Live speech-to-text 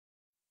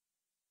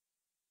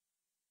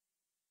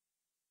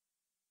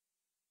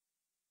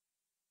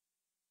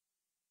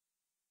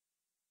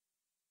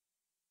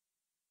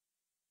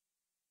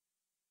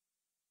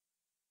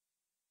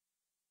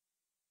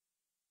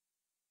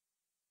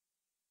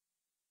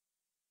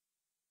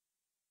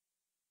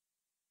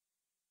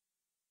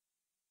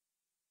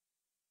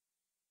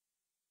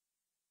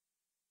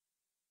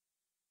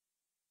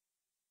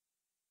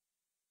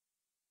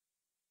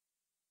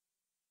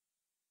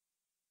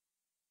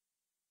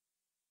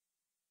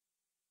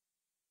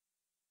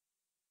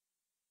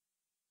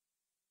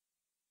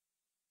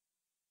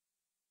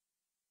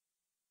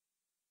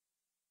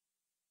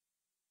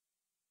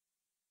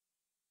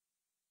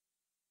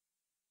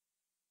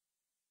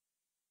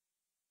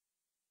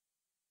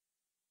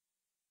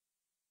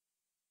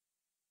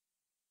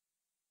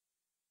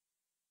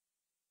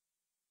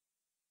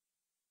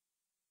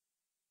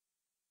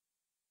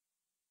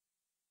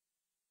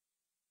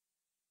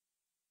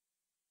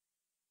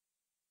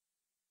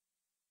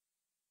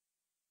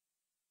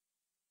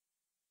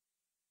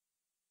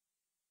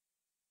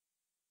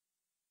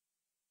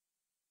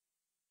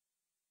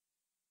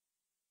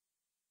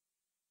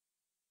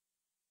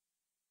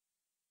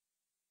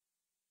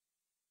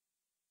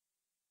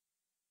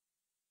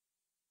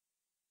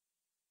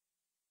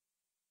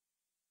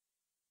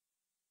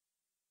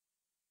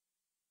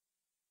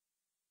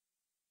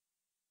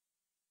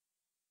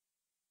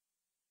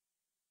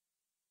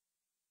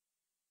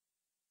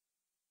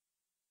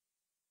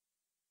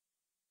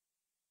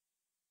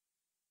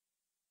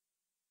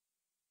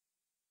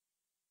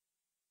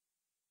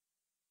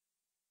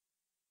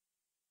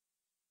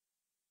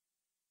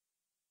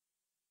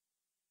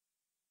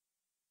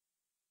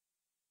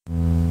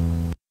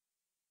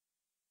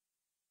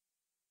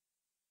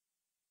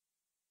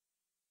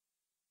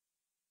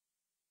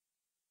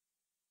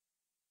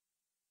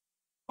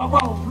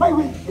My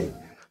way.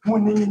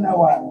 Munina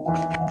one.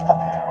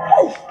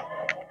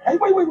 Hey,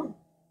 wait.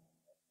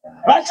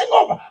 Rushing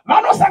over.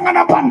 Mano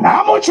sangana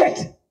panamo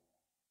chet.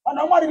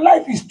 And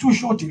life is too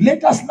short.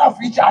 Let us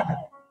love each other.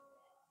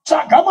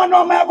 Chagama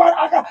no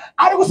matter.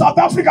 I go South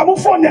Africa.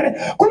 Move on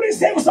there. Couldn't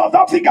say South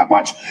Africa,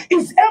 but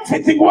is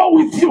everything well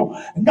with you?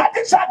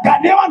 Nothing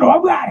Chaganeva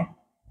no guy.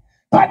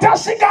 But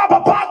just think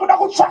about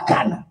Pago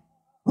Chakana.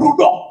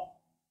 Rudo.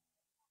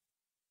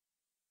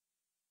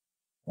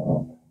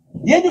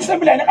 Yenyu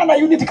family kana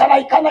unity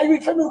kana family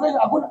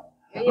akuna.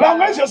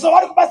 Language so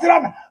wali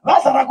kubasirana.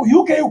 Basara ku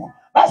UK huko.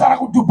 Basara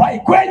ku Dubai.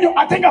 Kwenyu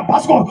atenga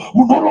passport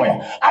munoroya.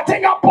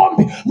 Atenga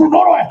pombi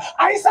munoroya.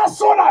 Aisa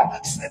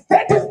sola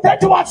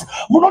 30 watts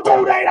munoto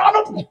uraira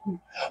anot.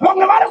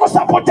 Longa mara ko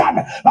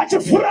supportana.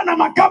 Bachifura na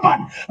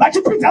makabani.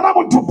 Bachipitana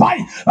mu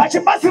Dubai.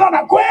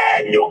 Bachibasirana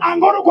kwenyu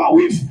angoro kwa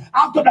wife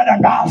after that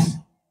angas.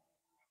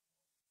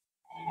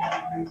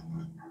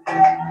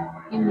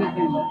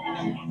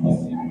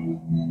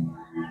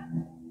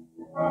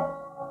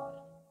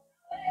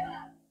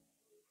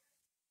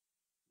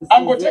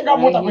 Angotenga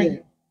mota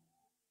kwenye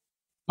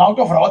na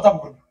utofura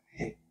WhatsApp group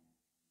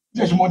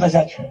ndicho mota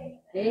chacho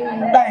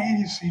dai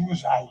hili sinyu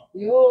zai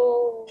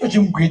yo cho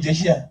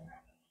chimgwedeshia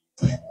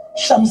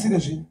shamsire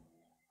zvi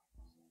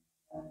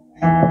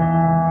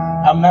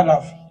I'm not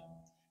laughing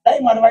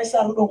dai mwana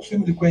vaisa rudo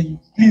kufamily kwenyu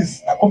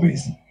please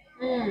akombezi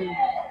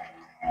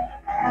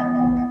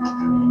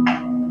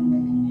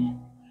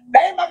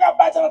dai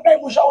makabata dai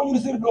musha wenyu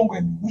risiri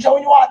dongweni musha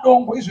wenyu wa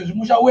dongo izvezvi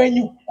musha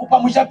wenyu kupa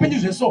musha penyu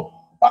zveso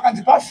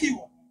pakanzi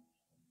pafiwa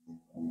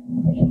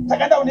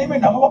Takanda uneme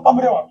ndamo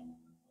papamurewa.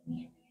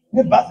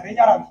 Ne basi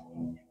renyara.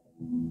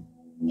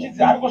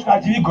 Chidzi ari kusvika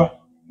achivigwa.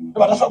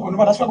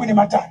 Vatasvika kune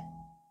matari.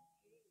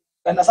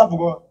 Kana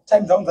sabhuko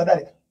time dzawo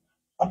dzadarika.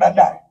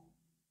 Padadari.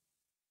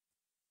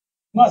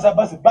 Noza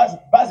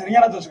basi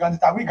renyara dzosvika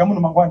takuiga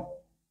munhu mangwani.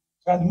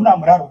 Kandi muna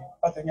muraro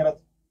basi renyara.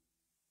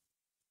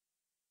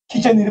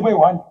 Kitchen iripo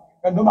i1.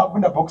 Kandi ndo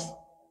makunda box.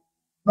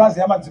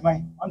 Noza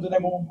yamadzimai. Anzodai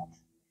momo.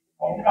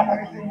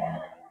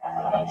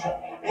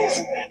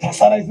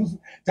 Tasara isusu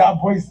ta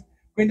boys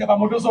kwenda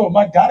pamoto so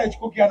madhara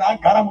chikoki ana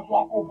agara mutu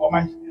wako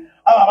manje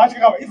ava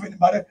vachika even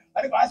bare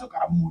ari kwaso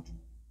kara mutu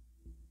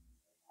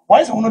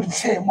waisi unoti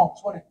fema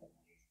sorry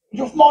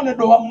ndofuma une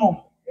dova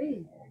muno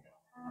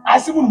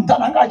asi munhu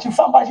mutana anga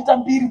achifamba achita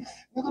mbiri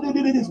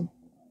ndikudedededzo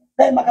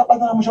dai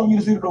makabatana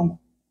mushaunyirisiri dongo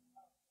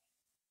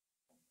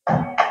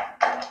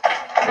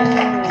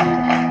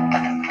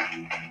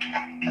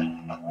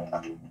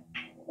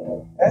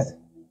yes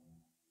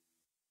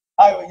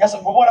ayo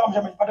yasa ngobona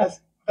bamsha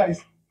mapatasi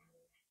patalisi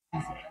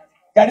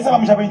yani saba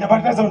msha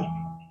mapatasi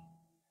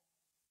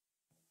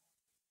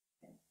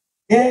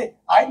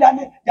ai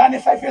dane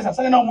 5 years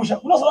asana na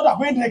musha unosota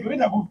kuenda ku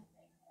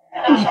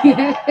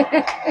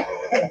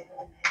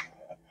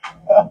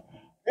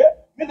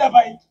nenda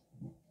bai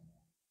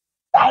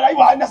dai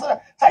wa na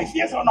sasa 5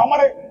 years na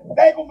mara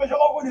dai kumbesha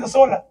kwa ni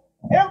sola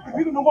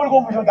everything no go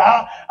kumbesha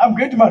da I'm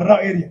going to my rural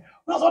area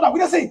unosota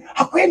kuenda say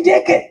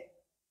akwendeke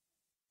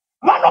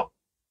mano.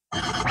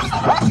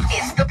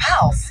 It's The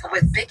Pulse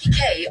with Becky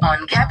K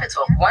on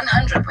Capital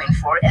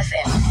 100.4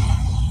 FM.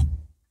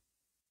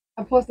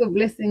 Apostle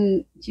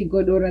Blessing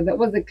Chigodora, that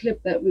was a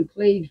clip that we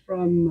played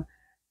from,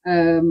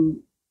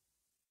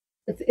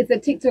 it's a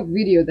TikTok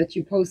video that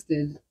you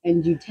posted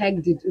and you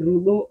tagged it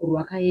Rulo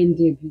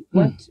Rwakayendebi.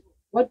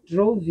 What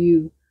drove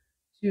you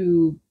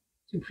to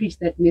preach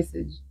that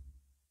message?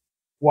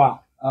 Wow,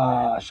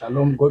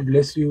 shalom, God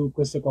bless you.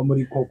 Kwese kwa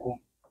muri koko.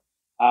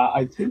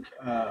 I think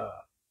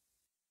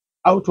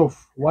out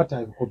of what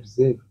I've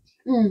observed,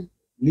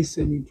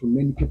 listening to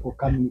many people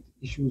coming with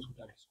issues with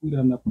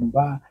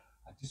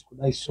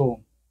I saw,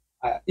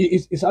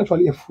 it's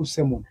actually a full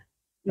sermon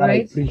that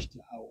I preached,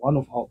 one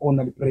of our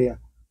honored prayer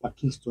at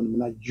Kingston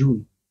in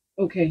June.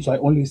 Okay. So I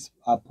only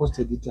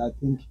posted it, I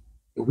think,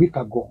 a week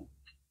ago.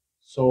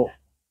 So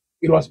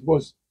it was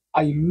because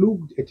I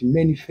looked at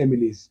many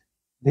families,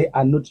 they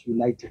are not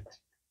united.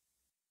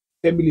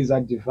 Families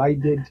are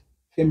divided,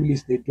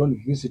 families, they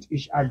don't visit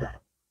each other.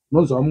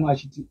 Nozo amu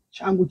achiti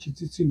changu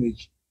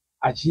chitsitsimeci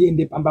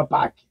achiende pamba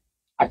pake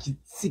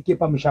achitsike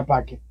pamusha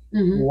pake.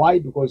 Why?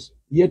 Because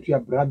yet we are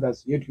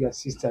brothers, yet we are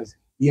sisters,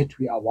 yet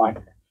we are one.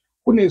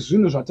 Kune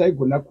zvinhu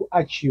zvataigona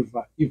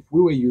kuachieve if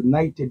we were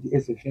united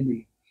as a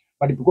family,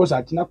 but because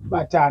hatina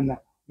kubatana,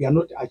 we are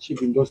not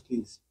achieving those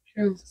things.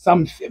 True.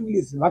 Some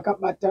families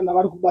vakabatana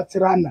vari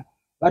kubatsirana,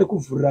 vari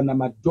kuvhurirana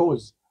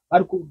madoors,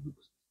 vari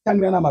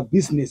kutangirana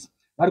mabusiness,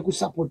 vari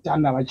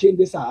kusupportana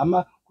vachiendesa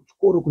hama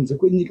kunze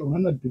kwenyika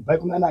kunana Dubai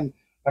kunana.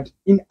 But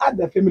in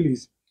other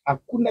families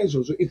hakuna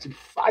izvozvo. It's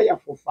fire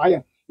for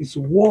fire, it's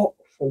war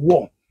for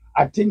war.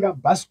 Atenga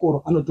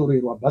baskoro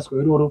anotorerwa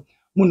baskoro iroro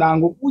munhu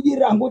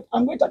angobudira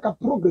angoita ka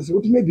progress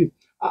kuti maybe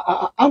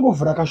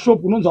angovhura ka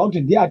shop unonzwa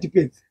kuti ndiye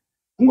atipedza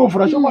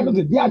ungovhura shop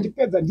anonzi ndiye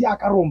atipedza ndiye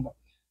akaromba.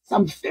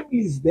 Some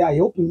families, they are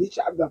helping each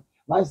other.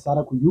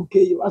 Vasara ku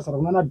UK, vasara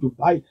kunana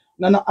Dubai,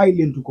 nana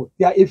island uko.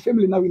 They are a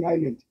family now in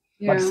Ireland.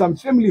 Yeah. But some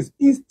families,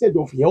 instead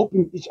of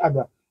helping each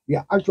other, we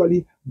are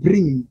actually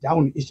bringing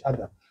down each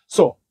other.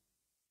 So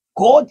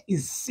God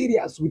is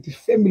serious with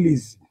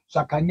families.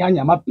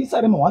 Zvakanyanya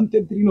mapisa rema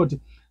 133 noti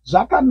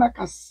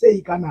zvakanaka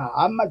sei kana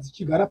hama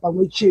dzichigara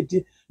pamwe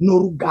chete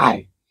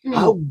norugare.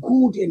 How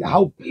good and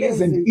how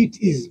pleasant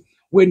it is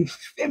when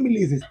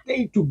families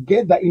stay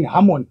together in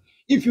harmony.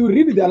 If you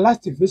read the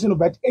last version of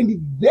that, and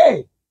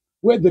there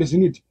where there is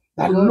unity,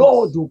 the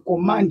Lord will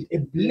command a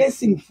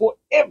blessing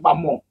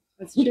forevermore.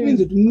 Which means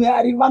that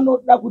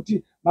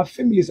my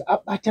families are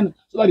patterned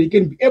so that he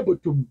can be able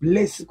to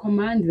bless. To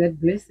command that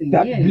blessing.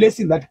 That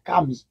blessing that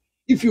comes.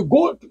 If you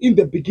go in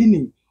the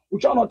beginning,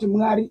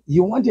 he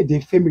wanted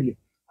a family.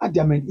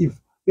 Adam and Eve.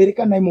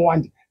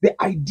 The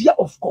idea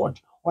of God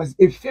was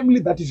a family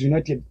that is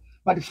united.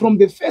 But from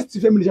the first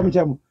family,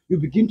 you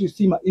begin to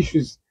see my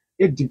issues,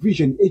 a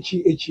division, as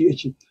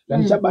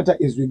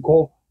we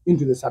go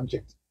into the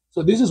subject.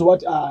 So this is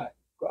what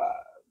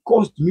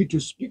caused me to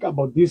speak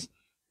about this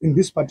in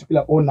this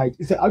particular all night.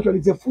 It's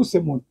a full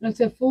sermon. It's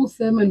a full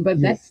sermon, but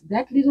yes.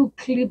 that little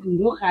clip, and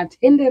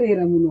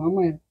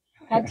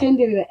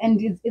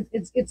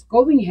it's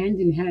going hand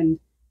in hand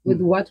with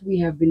what we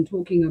have been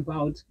talking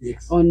about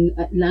on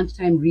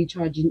Lunchtime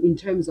Recharge in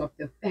terms of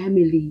the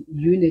family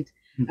unit.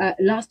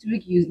 Last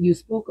week, you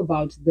spoke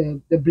about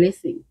the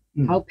blessing,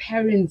 how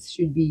parents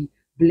should be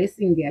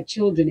blessing their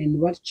children and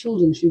what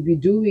children should be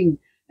doing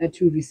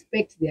to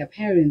respect their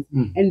parents.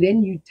 And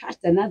then you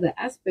touched another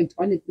aspect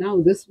on it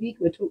now. This week,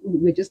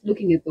 we're just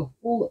looking at the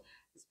whole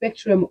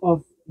spectrum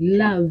of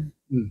love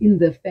in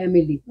the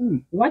family.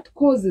 What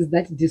causes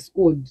that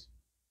discord?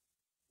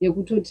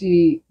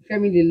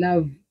 Family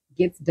love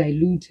gets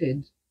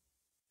diluted.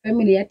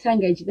 Family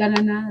atanga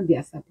ichidanana, they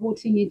are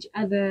supporting each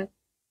other.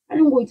 I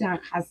don't go to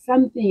has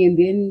something and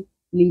then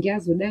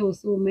ningazo die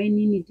also my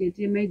nini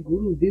tete, my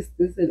guru, this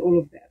and all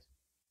of that.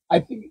 I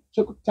think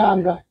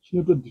chokutanga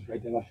chinoto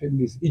divide our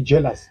families is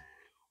jealous.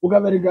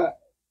 Ukavereka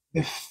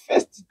the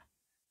first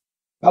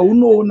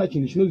paunoona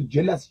chinhu chinonzi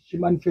jealous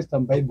chimanifesta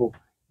muBible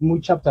mu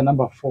chapter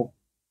number 4.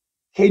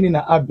 Cain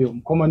na Abel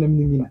mukomana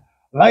nemunin'ina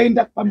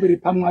vaenda pamberi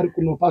paMwari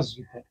kunopa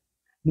zvipo.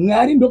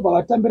 Mwari ndobva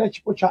vatambira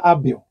chipo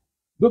chaAbel,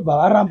 ndobva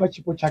varamba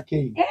chipo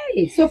chaCain.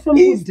 So from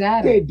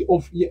instead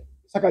of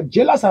saka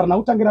jealous harina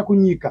kutangira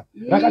kunyika,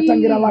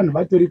 rakatangira vanhu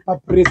vatori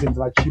papresent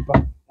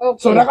vachipa.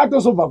 So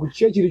rakatozobva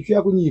kuchechi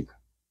richiuya kunyika.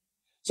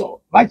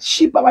 So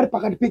vachipa vari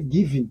pakati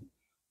pegiving.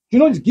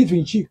 Chinonzi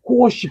giving chi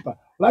kuworshipa,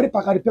 vari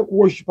pakati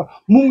pekuworshipa.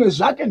 Mumwe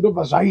zvake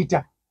ndobva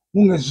zvaita,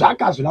 mumwe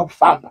zvake hazvina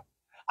kufamba.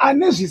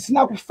 Ane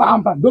zvisina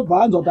kufamba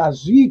ndobva anzwa kuti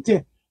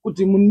azviite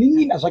kuti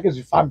munin'ina zvake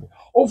zvifambe.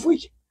 Of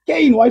which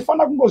Cain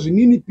waifana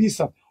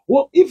kungozvininipisa.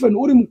 Even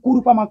uri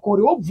mukuru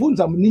pamakore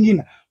wobvunza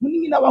munin'ina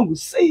vangu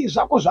sei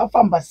zvako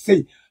zvafamba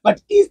sei.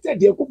 But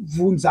instead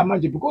yekubvunza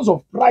manje because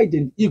of pride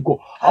and ego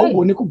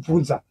haugoni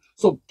kubvunza.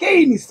 So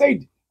Cain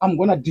said, I'm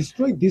going to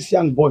destroy this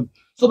young boy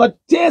so that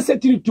tese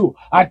tiri tu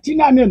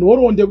hatina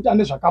nenhoronde kuti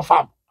ane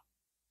zvakafamba.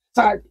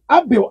 Saka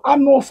Abel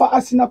anofa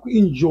asina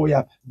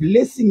kuenjoya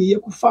blessing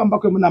yekufamba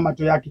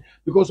kwemunamato yake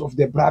because of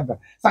the brother.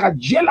 Saka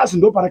jealous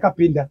ndo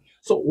parakapinda.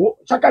 So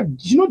chaka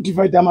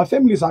chinodivide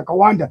mafamilies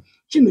akawanda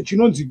chinhu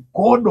chinonzi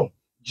godo,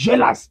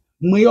 jealous,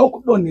 mweya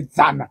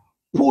wekudonhedzana,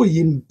 pull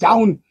him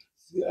down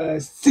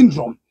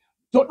syndrome.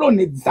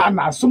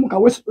 Todonhedzana, asumuka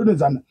wese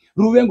todonhedzana.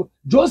 Ruvengo,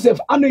 Joseph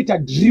anoita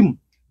dream.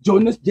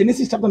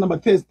 Genesis chapter number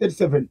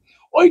 37.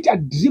 Oita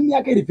dream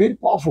yake is very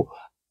powerful.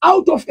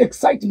 Out of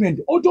excitement,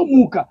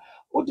 otomuka.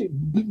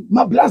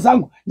 Mablaza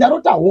angu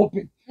ndarota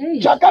hope.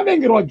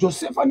 Chakavengerwa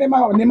Josefa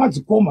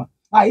nemadzikoma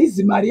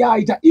haizi mari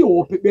aita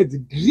ihope bedzi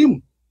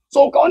dream.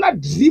 So ukaona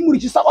dream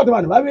richisaka kuti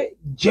vanhu vave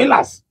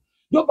jealous,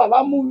 ndobva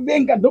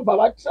vamuvenga, ndobva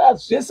vatraya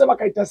zvese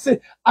vakaita sei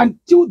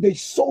until they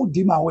sold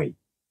him away.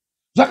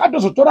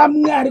 Zvakatozotora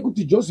Mwari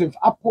kuti Joseph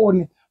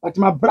apone, but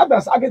my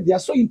brothers ake they are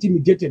so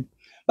intimidated.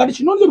 But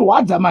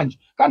chinonzorwadza manje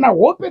kana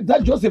hope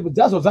dzaJoseph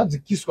dzazo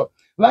dzadzikiswa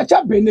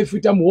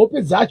vachabenefita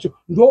muhope dzacho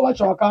ndo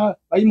vacho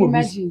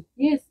vaimorwisa.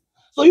 Yes.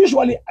 So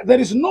usually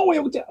there is no way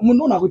kuti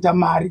munhu akuita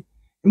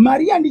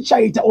mari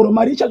yandichaita or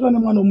mari ichaitwa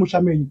nemwana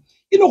womusha menyu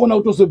inogona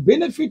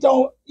kutozobenefita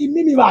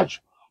imimi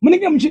vacho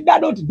munenge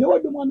muchidada kuti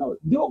ndewedu mwana uyu,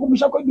 ndewe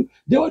kumusha kwedu,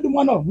 ndewedu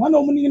mwana uyu, mwana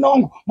womunin'ina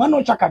wangu, mwana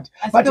wochakati.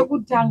 But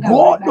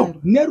godo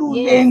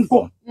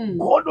neruvengo,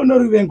 godo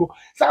neruvengo.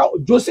 Saka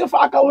Joseph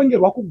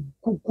akavengerwa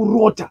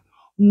kurota.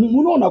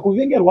 Munoona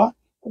kuvengerwa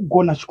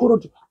kugona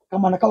chikoro,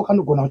 kamwana kawo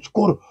kanogona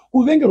chikoro,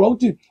 kuvengerwa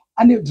kuti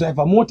ane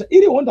driver mota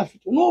iri Honda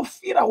Fit,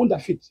 unofira Honda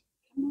Fit.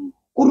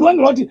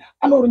 Kuvengerwa kuti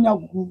anoronya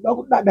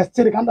kudada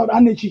stereka,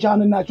 ane chicha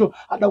nacho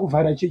ada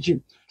kuvhara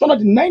chichi. Tona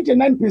kuti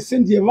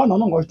 99% yevanhu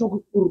vanonga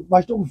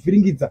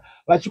vachitokuvhiringidza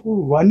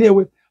vachikurwa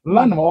newe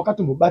vanhu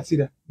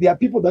vawakatombobatsira. There are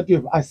people that you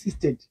have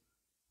assisted.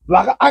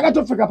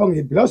 Akatopfeka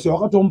pamwe blouse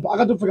yawakatompa,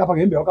 akatopfeka pamwe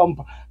hembe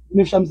yawakamupa,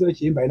 nefishamisira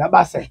chihembe ina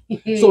basa.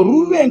 So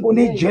ruvengo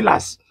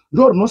nejealous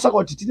ndo runosaka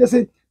kuti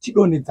titese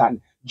tidonhedzane.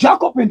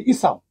 Jacob and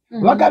Esau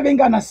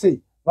vakavengana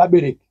sei?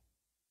 Vabereki.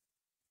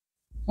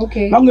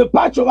 Vamwe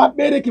pacho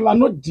vabereki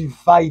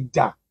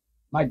vanodivider.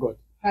 My God.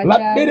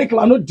 Vabereki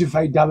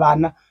vanodivider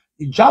vana.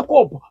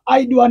 Jacob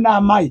aidiwa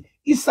naamai,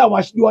 Esau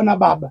achidiwa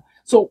nababa.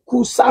 So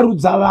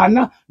kusarudza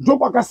vana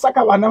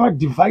ndokwakasaka vana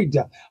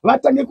vadivhaidha,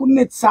 vatange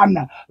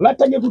kunetsana,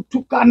 vatange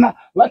kutukana,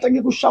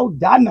 vatange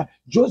kushaudhana.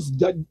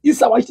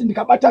 Esau achiti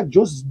ndikabata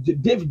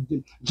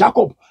David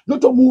Jacob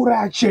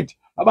ndotomuuraya chete,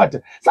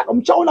 mabata. Saka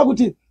muchaona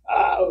kuti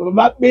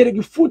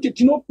vabereki futi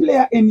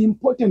tinoplaya an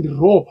important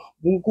role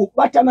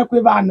mukubatana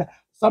kwevana.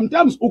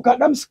 Sometimes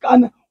ukada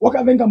musikana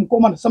wakavenga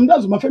mukomana.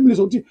 Sometimes mafamilies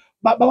kuti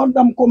baba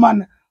vanoda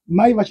mukomana,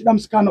 mai vachida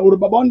musikana, or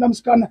baba vanoda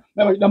musikana,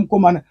 mai vachida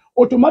mukomana.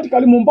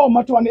 Automatically mumba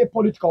matova ne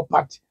political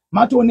party,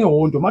 matova ne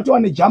hondo, matova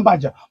ne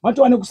jambaja,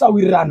 matova ne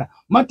kusawirirana,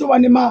 matova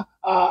ne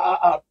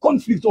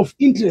conflict of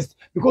interest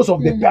because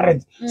of the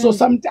parents. So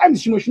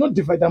sometimes should not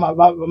divide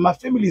my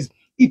families.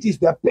 It is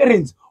their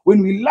parents.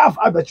 When we love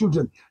other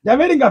children, they're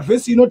wearing a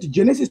verse,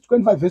 Genesis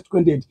 25 verse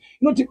 28.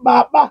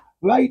 Baba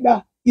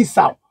vaida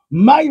Esau,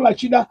 mai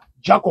vachida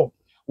Jacob.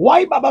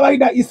 Why baba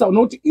vaida Esau?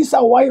 Not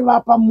Esau why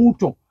vapa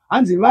muto.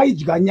 Anzi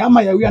vaidya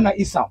nyama yauya na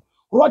Esau.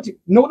 Kuti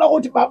noda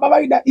kuti baba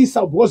vaida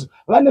Esau because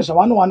vane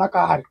zvavanowana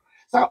kahari.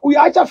 Saka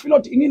uyo achafila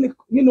kuti inini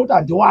noti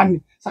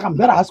handiwani, saka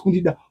mudhara haasi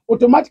kundida.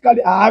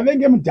 Automatically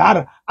haavenge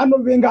mudhara,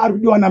 anovenga ari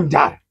kudiwa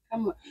namudhara.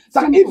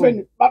 Saka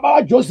even baba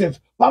vaJoseph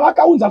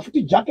pavakaunza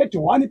futi jacket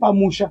 1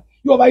 pamusha,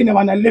 ivo vaine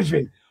vana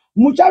 11.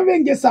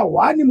 Muchavengesa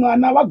 1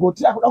 mwana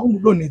vagotira kuda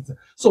kumudonhedza.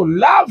 So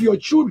love your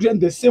children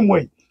the same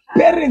way.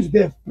 Parents,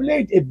 they've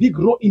played a big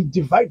role in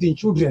dividing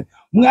children.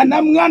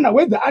 Mwana,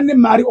 whether ane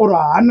mari or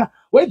hana,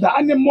 whether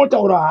ane mota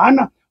or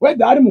hana,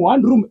 whether ari mu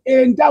one room,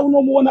 enda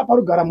unomuona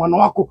parugara mwana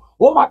wako,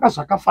 ovaka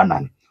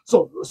zvakafanana.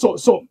 So,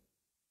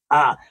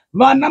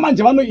 vana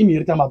manje vano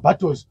inherita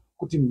mabattles,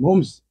 kuti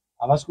moms,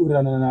 havasi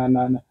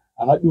kuwirirana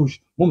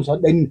avadushi, moms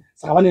vadani,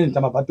 saka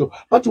vanoinherita mabattle.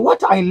 But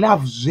what I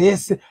love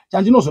zvese,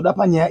 chandinozoda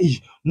panyaya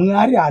izvi,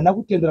 Mwari haana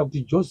kutendera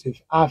kuti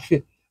Joseph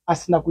afe,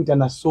 asina kuita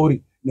na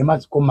sorry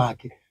nemadzikoma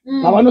ake.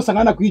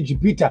 Pavanosangana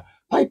kuIjipita,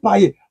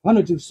 pai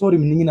vanoti sorry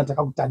munin'ina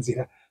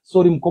takakutadzira,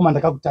 sorry mukoma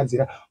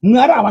ndakakutadzira.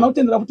 Mwari havana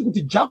kutendera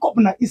kuti Jacob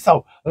na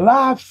Esau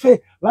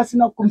vafe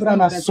vasina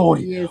kukumbirana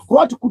sorry.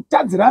 Kuti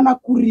kutadzirana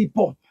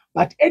kuripo,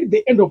 but at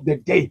the end of the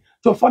day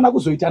tofana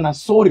kuzoitana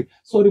sorry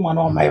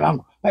mwana wamai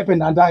vangu, paipe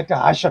ndandaita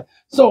hasha.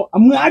 So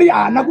Mwari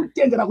haana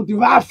kutendera kuti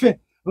vafe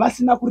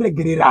vasina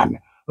kuregererana,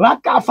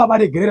 vakafa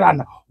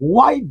varegererana.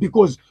 Why?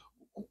 Because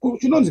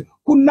chinonzi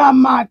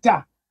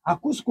kunamata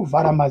hakusi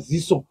kuvhara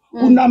maziso.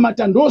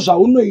 Kunamata ndo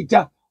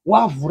zvaunoita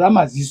wavhura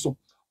maziso.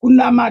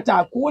 Kunamata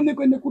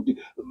hakuonekwe nekuti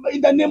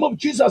in the name of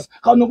Jesus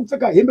kana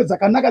kupfeka hembe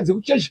dzakanaka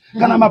dzekuchechi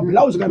kana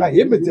mablouse kana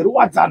hembe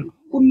dzeruwadzano.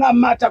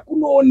 Kunamata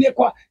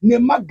kunoonekwa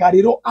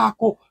nemagariro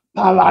ako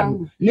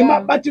pavanhu,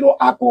 nemabatiro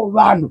ako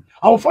vanhu.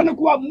 Haufani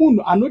kuva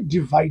munhu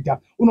anodivider,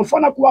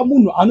 unofana kuva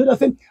munhu anoita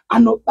sei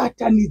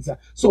anobatanidza.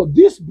 So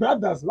these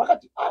brothers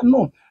vakati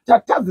no,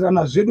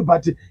 tatadzirana zvedu,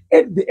 but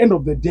at the end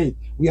of the day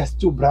we are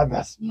still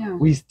brothers.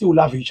 We still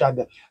love each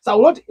other.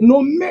 So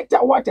no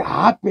matter what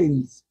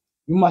happens,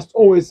 you must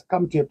always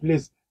come to a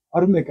place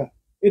at the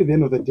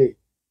end of the day.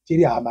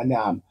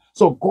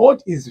 So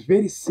God is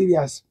very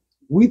serious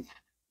with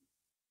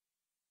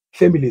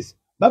families.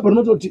 But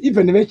not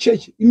even the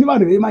church,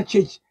 even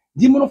church,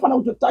 ndimunofana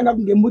kutotanga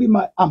kunge muri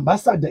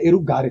ambassador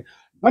erugare.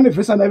 Pane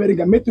verse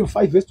anaverenga Matthew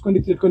 5 verse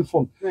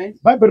 23-24.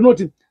 Bible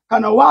noti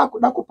kana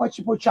wakuda kupa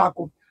chipo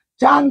chako,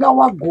 tanga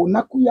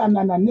wagona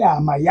kuyanana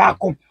nehama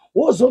yako,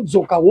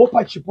 wozodzoka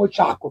wopa chipo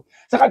chako.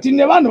 Saka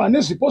tine vanhu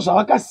vane zvipo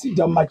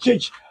zvavakasidha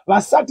mumachechi,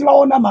 vasati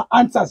vaona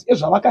maanswers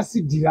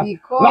ezvavakasidhira,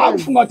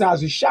 vakufunga kuti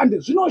hazvishande.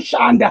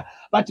 Zvinoshanda,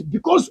 but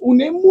because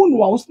une munhu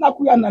wausina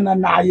kuyanana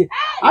naye,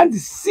 hanzi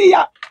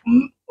siya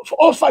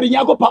offering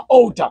yako pa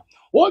altar,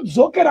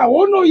 wodzokera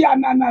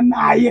wonoyanana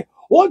naye,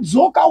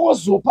 wodzoka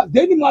wozopa,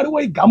 then Mwari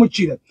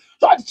woigamuchira.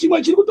 So ati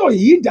chimwe chiri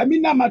kutohinda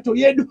minamato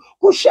yedu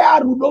kushaya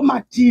rudo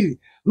matiri,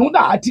 nokuda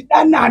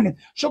hatidanane.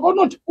 Shoko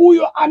rinoti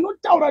uyo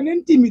anotaura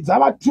nendimi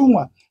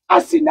dzavatumwa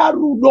asina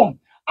rudo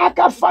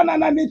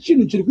akafanana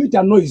nechinhu chiri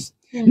kuita noise.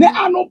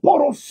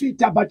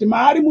 Neanoprofita but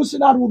maari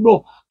musina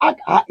rudo,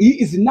 he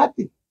is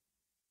nothing.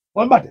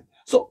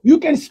 So you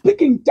can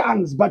speak in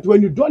tongues, but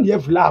when you don't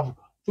have love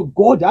to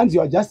God, and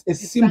you are just a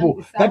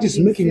symbol that is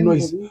making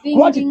noise.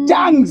 What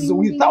tongues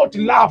without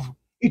love,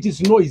 it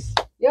is noise.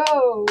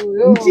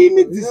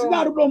 Noise.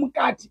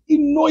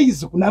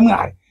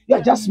 You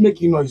are just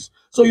making noise.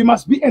 So you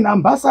must be an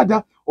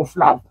ambassador of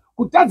love.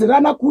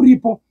 Kutadzirana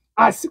kuripo,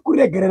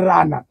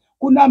 asikuregererana.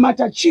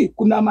 Kunamata chi,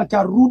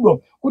 kunamata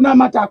rudo,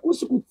 kunamata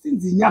akusi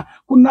kutsinzinya,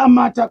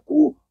 kunamata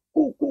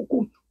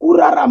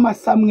kurarama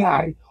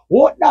samwari.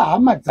 Woda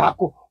hama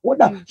dzako,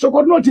 woda.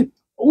 Shoko rinoti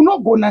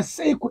unogona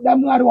sei kuda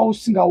Mwari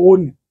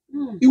wausingaoni,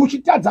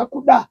 uchitadza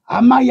kuda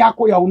hama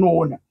yako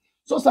yaunoona.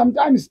 So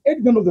sometimes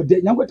at the end of the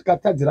day, nyangwe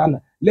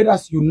tikatadzirana, let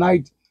us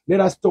unite, let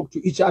us talk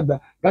to each other.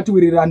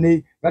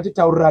 Ngatiwirirane,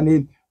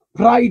 ngatitaurirane.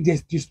 Pride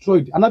is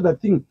destroyed. Another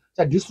thing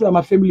that destroys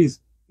my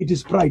families, it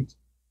is pride.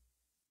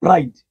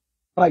 Pride.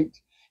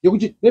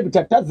 Yokuti maybe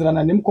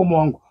tatadzirana nemukomo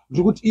wangu,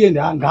 ndikuti iye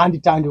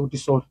ngaanditange kuti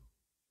sorry.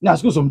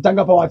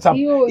 Nasikuzomutanga pa WhatsApp,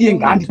 iye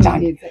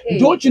ngaanditange.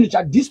 Ndo chinhu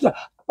chadestroy.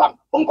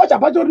 Ungocha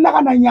patorina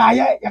kana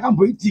nyaya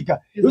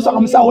yakamboitika, yosaka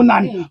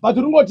musaonani, but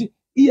ringoti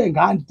iye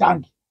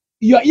ngaanditangi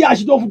iye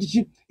achitofuti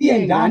chi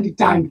iye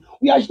ngaanditangi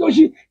uye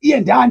achitochi iye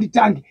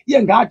ndaanditangi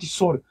iye ngaati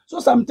sorry. So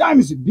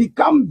sometimes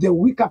become the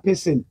weaker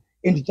person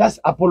and just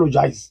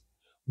apologize.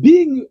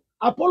 Being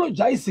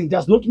apologizing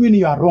does not mean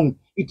you are wrong,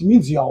 it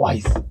means you are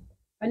wise.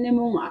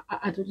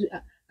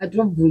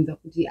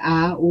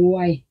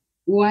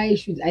 Why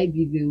should I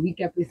be the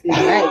weaker person?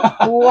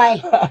 Why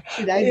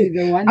should I be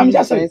the one? I'm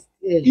just saying,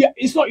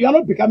 it's not, you're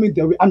not becoming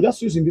the, I'm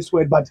just using this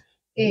word, but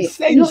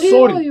saying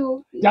sorry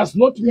does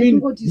not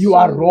mean you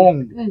are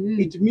wrong.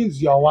 It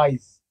means you are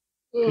wise.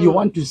 You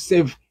want to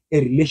save a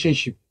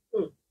relationship.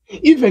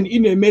 Even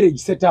in a marriage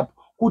setup,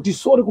 kuti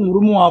sorry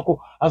kumurumu wako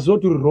as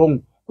not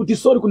wrong. Kuti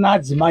sorry kuna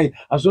adzimai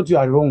as not you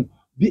are wrong.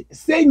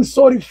 Saying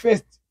sorry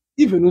first,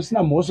 even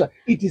usina mosha,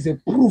 it is a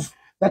proof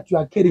that you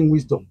are carrying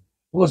wisdom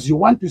because you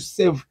want to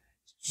solve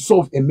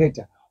a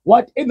matter.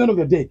 What at the end of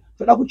the day,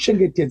 toda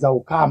kuchengetedza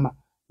ukama.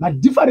 My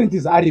different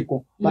is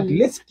ariko, but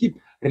let's keep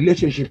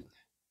relationship.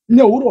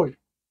 Ne uroy,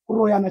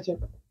 kuroyana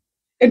cheka.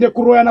 And the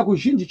kuroyana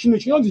kuzhinji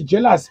chinonzi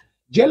jealous.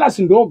 Jealous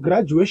ndo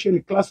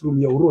graduation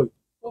classroom ya uroy.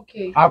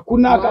 Okay.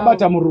 Hakuna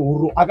akabata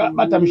muruhuru,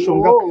 akabata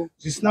mishonga,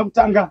 zisina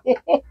kutanga.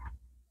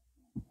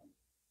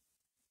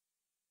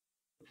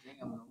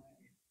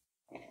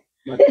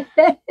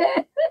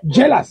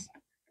 Jealous.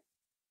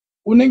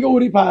 Unenge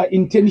uri pa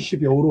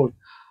internship ya uroy.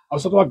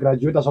 Ausati wa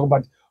graduate asako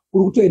but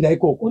uri kutoenda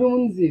ikoko. Uri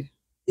munzira.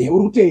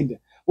 Uri kutoenda.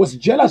 Was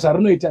jealous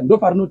arinoita ndo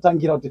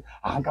parinotangira kuti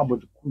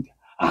aangambondikunda,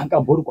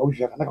 aangambori kwa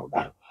zvakanaka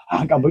kudaro,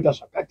 aangamboita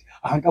zvakati,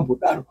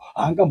 aangambodaro,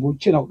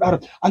 aangambouchena kudaro,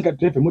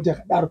 angadrive mota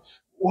yakadaro.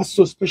 What's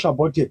so special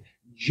about it?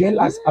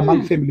 Jealous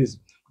among families.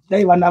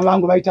 Dai vana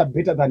vangu vaita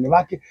better than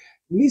vake.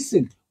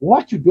 Listen,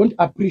 what you don't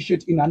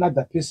appreciate in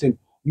another person,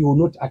 you will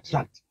not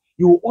attract.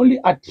 You will only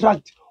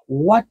attract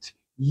what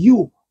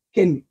you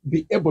can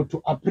be able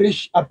to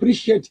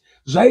appreciate.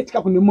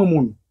 Zvaitika kune mumwe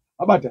munhu.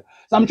 Abata.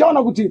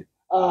 Samchaona kuti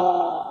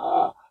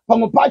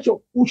pamwe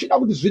pacho uchida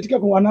kuti zviitike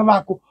kuvana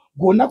vako,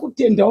 gona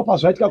kutendawo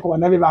pazvaitika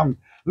kuvana vevamwe.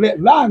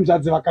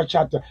 Vanzvadzi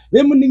vakachata,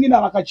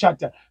 vemuning'ina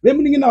vakachata,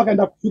 vemuning'ina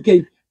vakaenda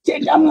ku-UK.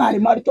 Tenda Mwari,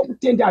 Mwari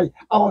tokutendai.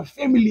 Our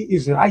family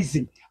is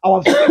rising.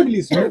 Our family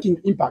is making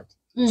impact.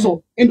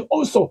 So, and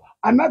also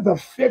another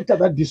factor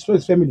that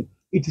destroys family,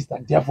 it is the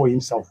devil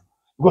himself.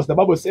 Because the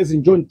Bible says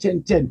in John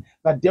 10:10,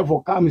 the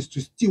devil comes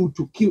to steal,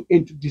 to kill,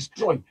 and to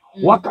destroy.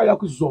 Wakaya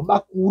kuzoba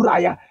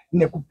kuraya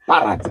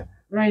nekuparadza.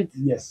 Right.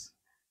 Yes.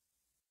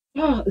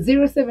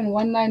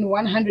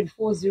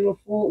 0719-100-404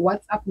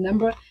 WhatsApp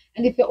number.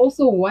 And if you're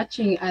also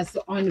watching us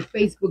on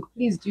Facebook,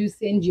 please do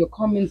send your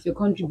comments, your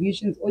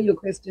contributions, or your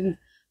questions.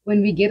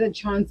 When we get a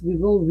chance, we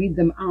will read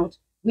them out.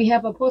 We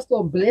have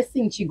Apostle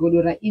Blessing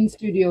Chigodora in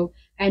studio,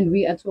 and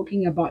we are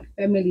talking about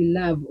family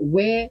love.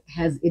 Where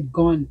has it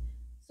gone?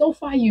 So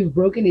far, you've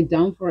broken it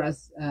down for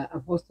us,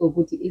 Apostle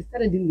Kuti. It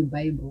started in the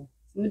Bible.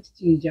 It's not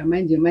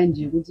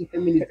Kuti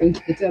family don't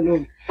get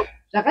along.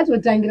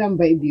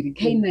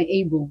 Cain and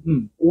Abel,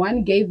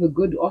 one gave a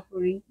good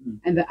offering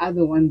and the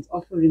other one's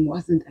offering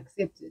wasn't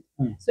accepted.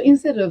 So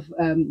instead of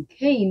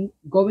Cain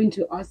going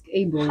to ask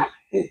Abel,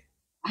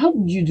 how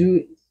did you do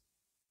it?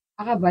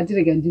 What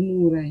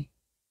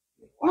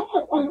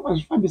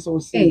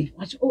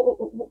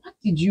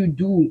did you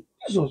do?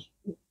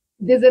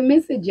 There's a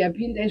message here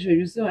pinned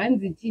actually. So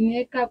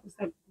anzitineka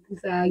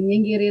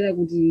kusanyengerera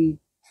kuti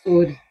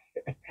sorry.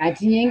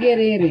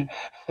 Atinyengerere.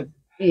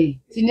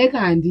 Tineka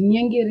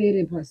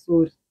handinyengerere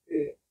pasori.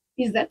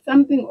 Is that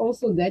something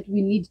also that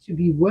we need to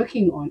be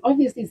working on?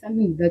 Obviously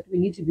something that we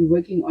need to be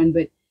working on,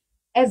 but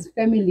as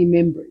family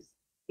members,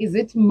 is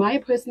it my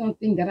personal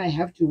thing that I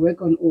have to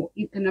work on, or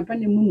if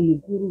kanapane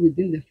munhu mukuru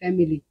within the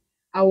family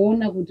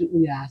aona kuti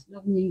uya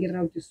asina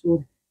kunyengerera kuti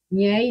sorry.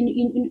 Nyaya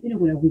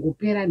inogona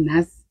kungopera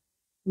nhasi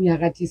uya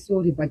akati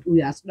sorry but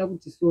uya asina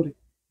kuti sorry.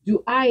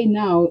 Do I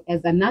now,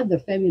 as another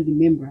family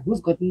member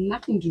who's got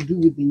nothing to do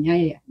with the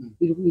nyaya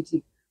iri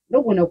kuitika,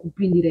 ndogona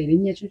kupindira here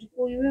nyaya choti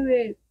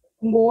wewe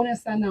kungoona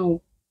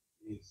sanawo?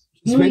 It's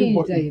very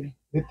important.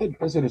 The third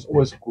person is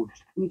always good.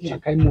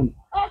 Chakai munhu.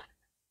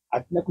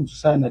 Atina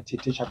kunzwisana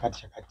tete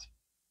chakati.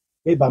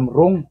 Maybe I'm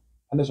wrong,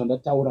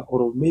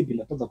 or maybe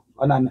ndatadza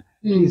kufanana.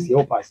 Please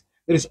help us.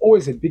 There is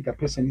always a bigger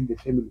person in the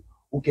family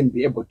who can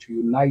be able to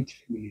unite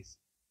families.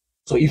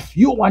 So if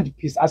you want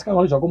peace, ask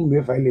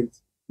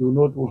violence, you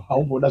will not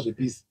how does the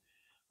peace.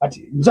 But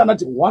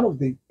one of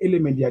the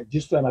elements that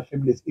destroy my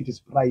families, it is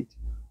pride.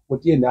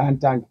 But is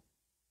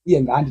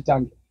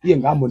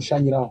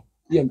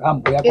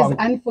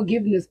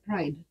unforgiveness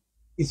pride?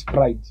 It's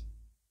pride.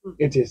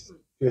 It is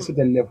to a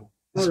certain level.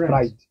 It's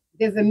pride.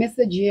 There's a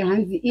message here,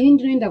 Hansi.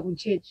 Indinoenda ku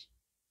church,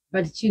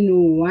 but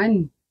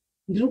one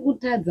ndiri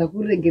kutadza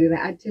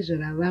kuregerera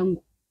atezvera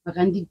vangu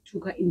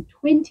vakandituka in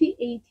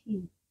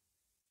 2018.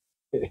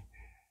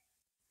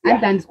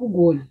 And handisi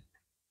kugona.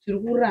 Tiri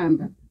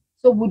kuramba.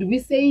 So would we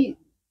say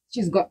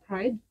she's got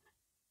pride?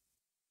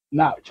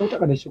 Now,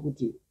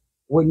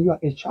 when you are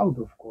a child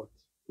of God,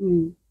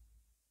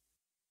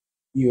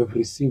 you have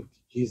received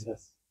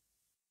Jesus.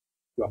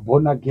 You are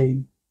born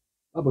again.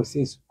 The Bible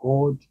says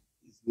God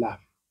is love.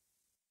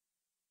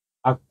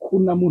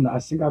 Hakuna munhu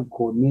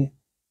asingagone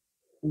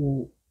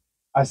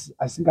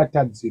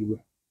asingatadzirwe.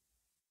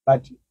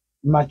 But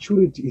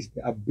maturity is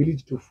the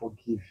ability to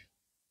forgive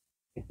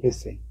a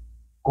person.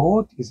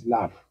 God is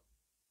love,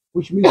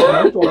 which means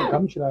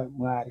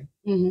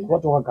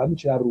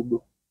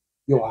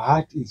your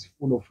heart is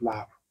full of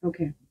love.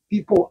 Okay.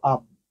 People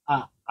are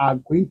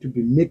going to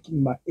be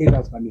making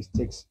errors and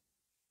mistakes.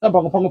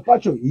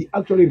 He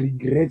actually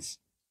regrets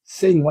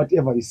saying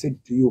whatever he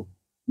said to you.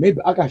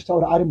 Maybe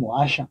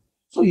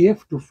so you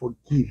have to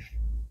forgive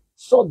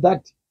so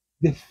that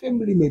the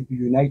family may be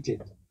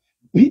united.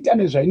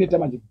 Bitterness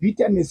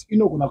bitterness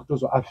inogona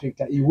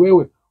kutozoaffecta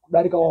iwewe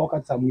kudarika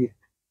wawakatsamwira.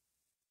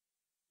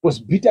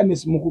 Because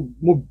bitterness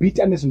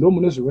bitterness ndo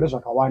mune zvirwere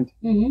zvakawanda.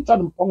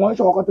 Saka pamwe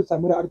wacho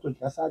wakatotsamwira ari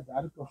todya sadza,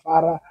 ari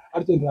tofara,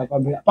 ari toendera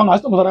pamberi. Pamwe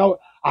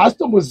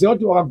asitomboziva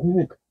kuti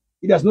wakaguruka.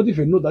 It does not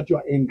even know that you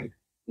are angry.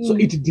 So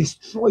it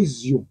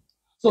destroys you.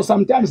 So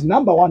sometimes,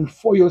 number one,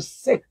 for your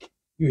sake,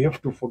 you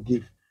have to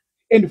forgive.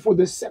 And for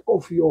the sake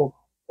of your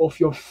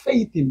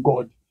faith in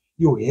God,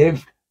 you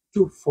have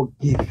to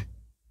forgive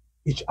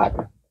each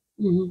other.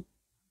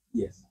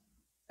 Yes.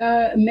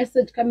 A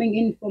message coming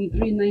in from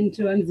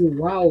 392.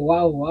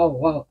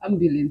 Wow.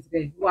 Ambulance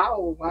guy.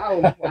 Wow.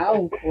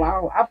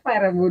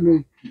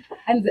 Afara.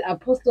 And the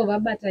Apostle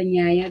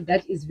Vabatanyaya,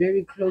 that is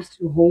very close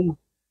to home.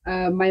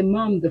 My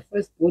mom, the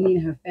firstborn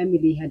in her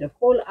family, had a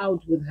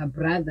fallout with her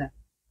brother,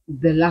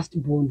 the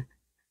lastborn.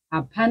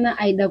 Apana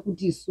aida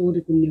kuti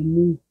sori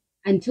kunemu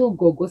until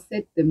Gogo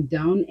set them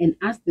down and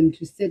asked them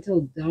to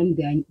settle down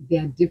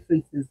their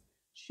differences.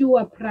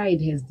 Sure,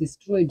 pride has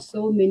destroyed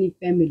so many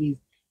families.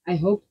 I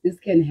hope this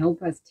can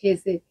help us.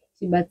 Tese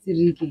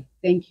Tibatsirike.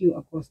 Thank you,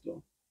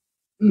 Apostle.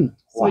 Wow.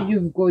 So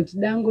you've got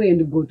Dango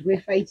and God, we're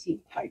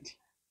fighting.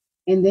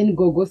 And then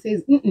Gogo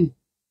says,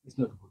 it's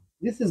not good.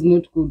 This is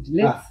not good.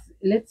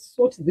 Let's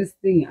sort this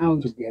thing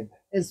out together.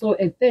 And so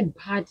a third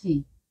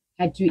party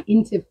had to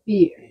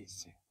interfere.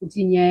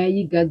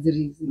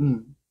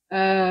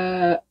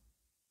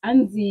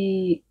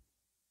 Anzi,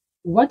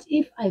 what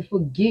if I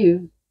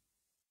forgive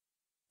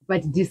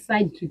but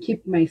decide to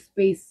keep my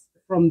space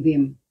from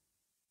them?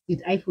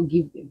 Did I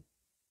forgive them?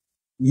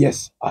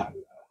 Yes. I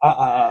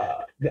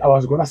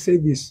was going to say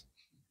this.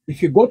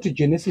 If you go to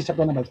Genesis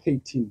chapter number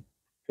 13,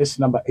 verse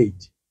number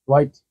 8,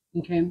 right?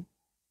 Okay.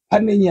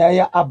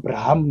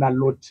 Abraham na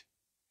Lot.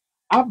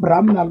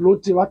 Abraham na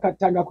Lot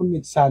vakatanga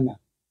kunetsana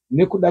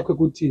nekuda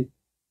kwekuti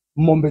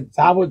mombe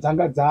dzavo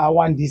dzanga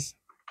dzawandisa.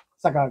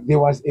 Saka there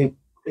was a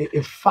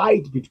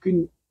fight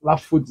between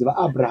vafudzi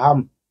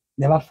vaAbraham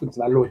nevafudzi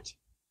vaLot.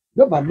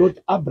 Ndobva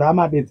Lot Abraham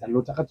abedza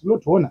Lot akati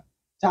Lot hona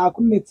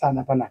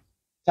taakunetsana panapa.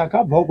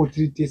 Takabvawo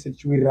kuti tese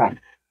tichiwirirana.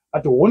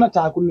 But hona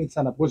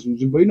taakunetsana because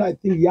nzvimbo ino I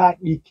think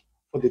yadiki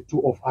for the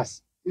two of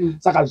us.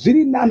 Saka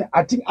zviri nani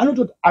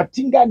anototi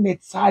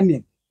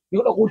atinganetsane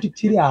nekuda kuti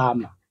tiri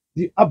hama.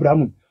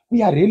 Abraham,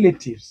 we are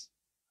relatives.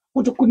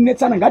 Kuti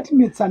kunetsana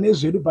ngatinetsane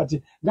zvedu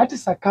but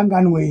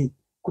ngatisakanganwei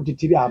kuti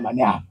tiri hama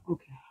nehama.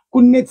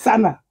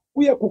 Kunetsana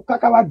uye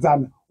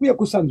kukakavadzana uye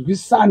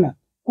kusanzwisana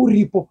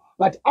kuripo.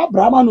 But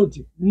Abraham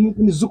anoti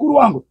muzukuru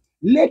wangu,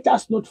 let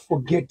us not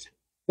forget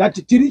that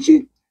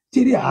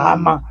tiri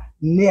hama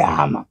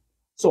nehama.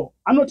 So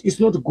it's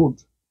not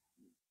good.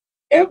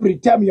 Every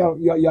time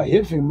you're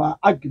having my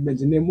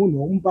arguments in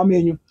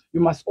the you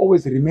must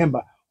always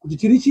remember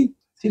kuti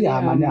tiri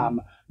hama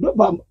nehama.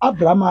 Ndobva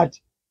Abraham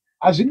ati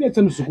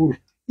azvinetse muzukuru,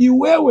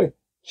 iwewe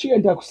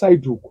chienda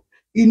kuside uko,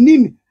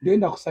 inini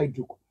ndoenda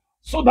kuside uko,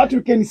 so that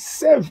you can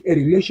save a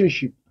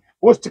relationship.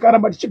 Because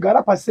tikaramba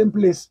tichigara pa same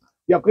place,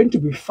 you are going to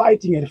be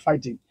fighting and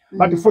fighting.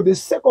 But for the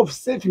sake of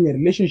saving a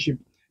relationship,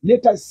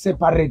 let us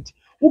separate.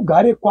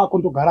 Ugare kwako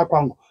ndogara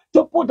kwangu.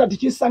 Topota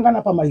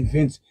tichisangana pa my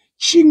events.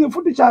 Chimwe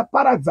futi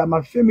chaparadza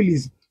ma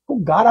families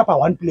kugara pa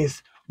one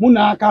place. Munhu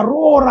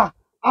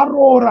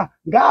aroora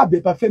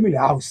ngabe pa family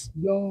house.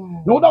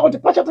 Nokuda kuti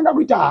pachatanga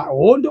kuita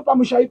hondo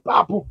pamusha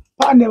ipapo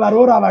pane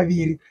varoora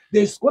vaviri.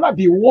 There's gonna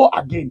be war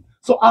again.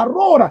 So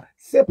aroora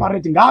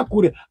separate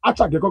ngaakure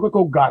atsvage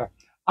kwekugara.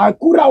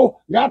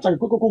 Akurawo ngaatsvage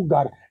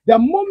kwekugara. The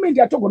moment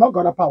yatogona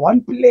kugara pa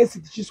one place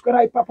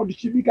tichiswera ipapo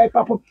tichibika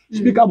ipapo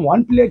tichibika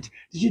one plate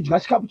tichidya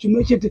chikafu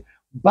chimwe chete,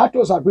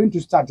 battles are going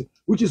to start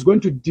which is going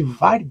to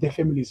divide the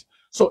families.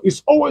 So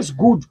it's always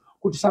good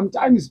kuti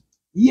sometimes,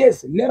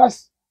 yes, let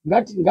us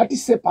ngati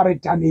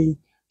separate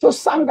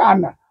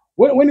tosangana.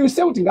 When you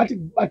say kuti ngati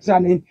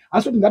bataneni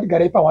asi kuti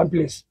ngatigare pa one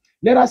place,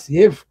 let us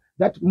have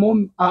that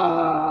more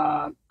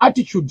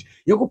attitude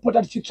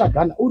yekupota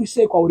tichitsvagana uri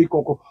sei kwauri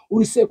koko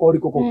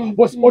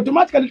because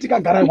automatically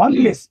tikagara in one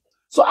place.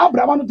 So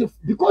Abraham,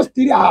 because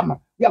tiri hama,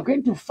 we are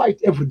going to fight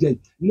every day.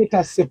 Let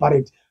us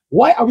separate.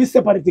 Why are we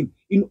separating?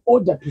 In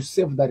order to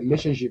save the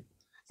relationship.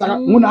 Saka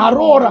munhu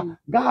aroora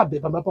ngabve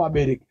pamba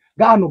pawabereki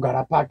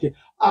ngaanogara pake,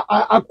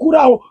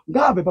 akurawo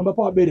ngabve pamba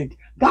pawabereki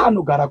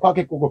ngaanogara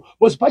kwake koko,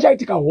 because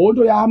pachaitika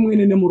hondo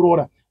yaamwene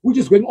nemuroora, which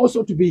is going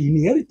also to be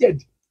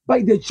inherited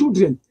by the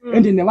children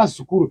and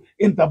nevazukuru,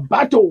 and the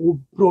battle will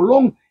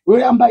prolong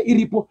whereamba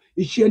iripo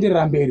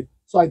ichienderera mberi.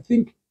 So I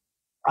think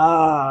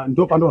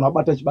ndo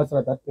pandonabata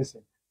chibatsira that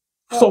person.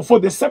 So for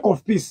the sake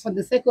of peace. For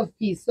the sake of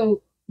peace.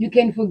 So You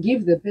can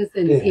forgive the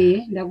person,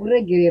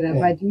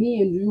 but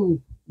me and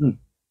you,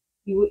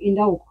 you in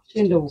our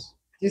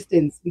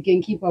distance, we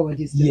can keep our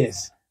distance.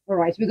 Yes. All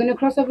right, we're going to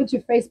cross over to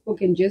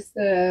Facebook and just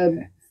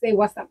say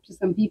what's up to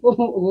some people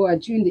who are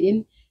tuned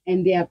in,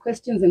 and there are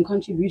questions and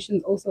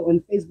contributions also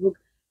on Facebook.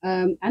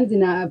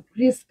 Anzina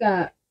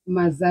Priska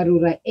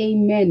Mazarura,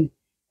 amen.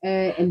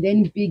 And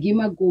then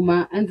Bigima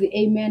Guma, and the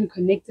amen,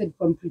 connected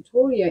from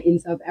Pretoria in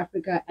South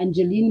Africa.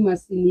 Angeline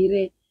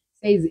Masinire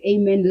says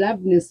amen.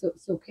 Loveness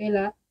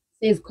Sokela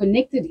says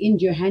connected in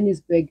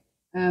Johannesburg.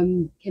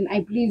 Can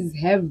I please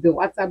have the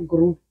WhatsApp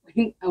group?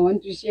 I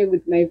want to share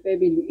with my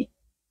family.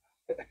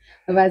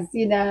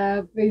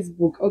 Vasina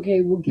Facebook.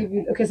 Okay, we'll give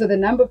you. Okay, so the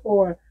number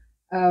for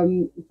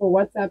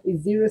WhatsApp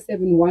is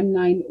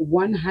 0719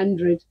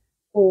 100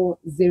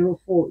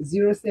 404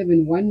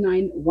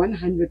 0719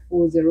 100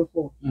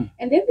 404.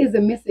 And then there's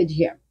a message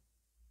here.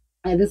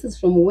 This is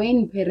from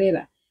Wayne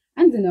Pereira.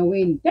 Anzina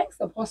Wayne, thanks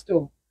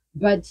Apostle,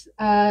 but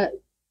I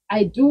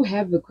do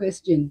have a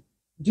question.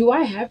 Do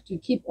I have to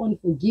keep on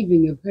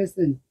forgiving a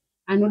person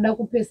anoda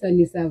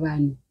kupesanisa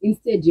vanhu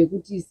instead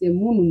yekuti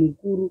semunhu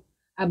mukuru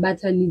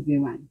abatanidze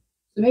vanhu?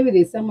 So maybe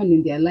there's someone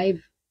in their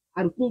life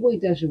ari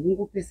kungoita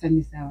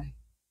zvekungopesanisa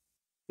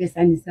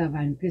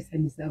vanhu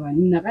pesanisa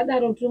vanhu.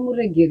 Nakadaro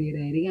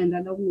tomuregerera here kana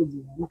ndada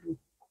kungodzwa kuti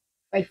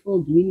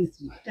fivefold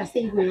ministry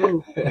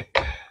taseiko.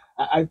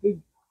 I think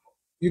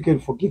you can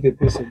forgive a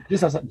person.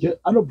 Just as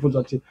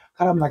anobvunza kuti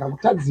kana munhu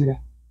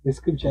akakutadzira, the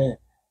scripture here,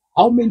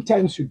 how many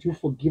times should you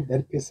forgive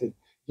that person?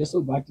 Just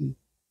about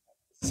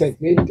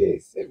 7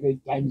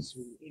 times.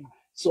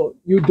 So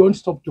you don't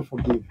stop to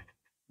forgive.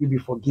 You be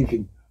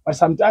forgiving. But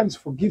sometimes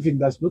forgiving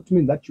does not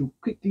mean that you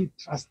quickly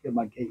trust them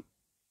again.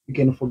 You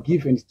can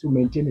forgive and still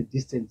maintain a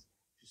distance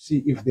to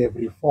see if they've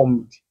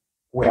reformed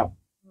well.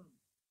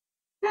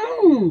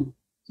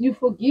 You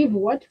forgive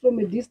what from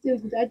a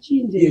distance without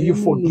changing? Yeah, you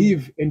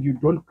forgive and you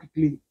don't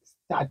quickly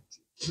start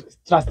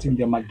trusting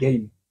them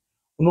again.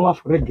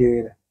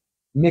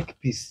 Make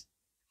peace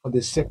for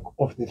the sake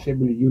of the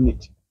family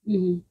unity.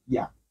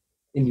 Yeah.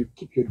 And you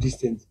keep your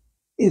distance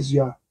as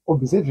you are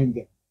observing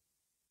them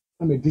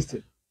from a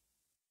distance.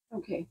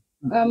 Okay.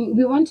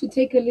 We want to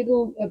take a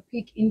little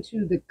peek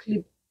into the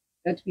clip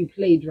that we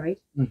played, right?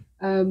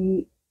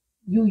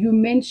 You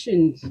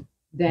mentioned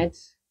that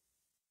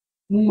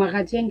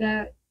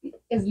Mumaratenga,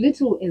 as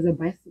little as a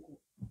bicycle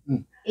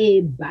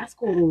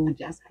will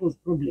just cause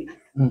problems,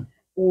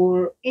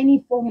 or any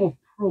form of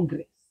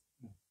progress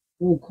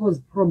will cause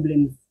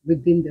problems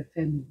within the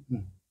family.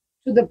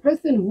 To the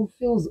person who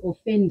feels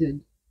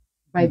offended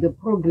by the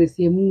progress,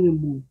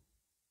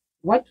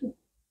 what do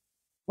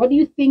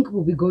you think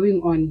will be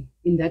going on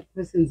in that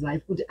person's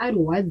life?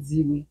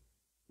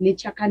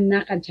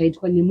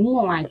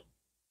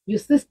 Your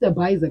sister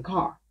buys a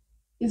car.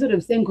 Instead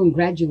of saying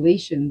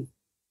congratulations,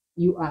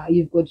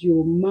 you've got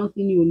your mouth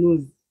in your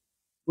nose.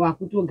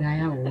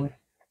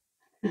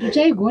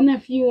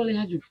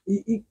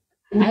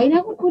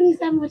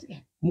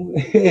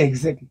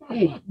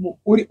 Exactly.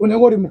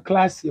 Unengori mu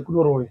class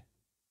yekunoroya.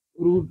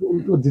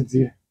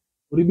 Utodzidzira.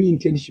 Uri bi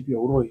internship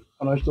yauroya.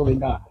 Kana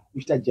uchitovenga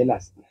uchita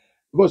jealous.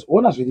 Because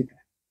ona zvirika.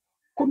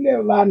 Kune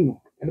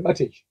vanhu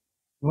anibatechi.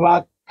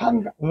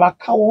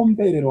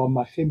 Vakaombererwa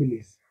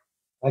mafamilies.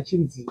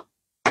 Vachinzi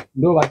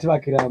ndo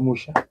vativakira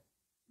musha.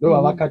 Ndo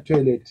vavaka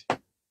toilet.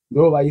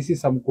 Ndo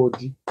vaisisa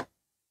mugodhi.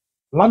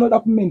 Vanoda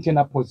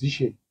kumaintaina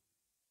position.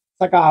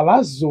 Saka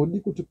havazodi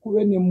kuti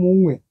kuve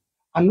nemumwe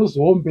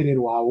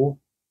anozoombererwawo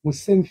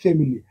same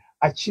family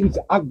achinzi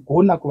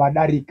agona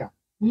kuvadarika.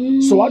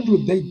 So what do?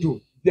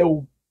 They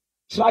will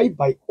try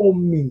by all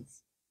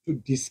means to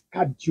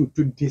discard you,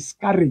 to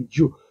discourage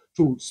you,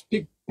 to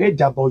speak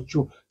bad about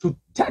you, to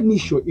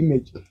tarnish your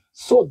image,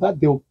 so that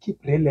they will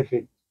keep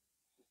relevant.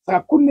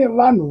 Saka kune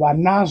vanhu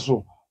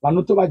vanazvo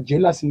vanotova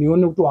jealous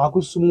nione kuti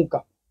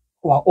wakusumuka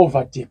wa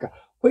overtake.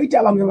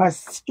 Koita vamwe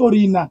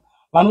vastorina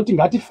vanoti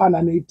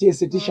ngatifanane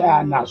tese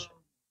tishaya nazvo.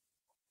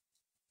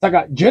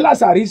 Saka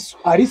jealous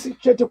harisi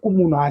chete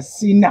kumunhu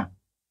asina.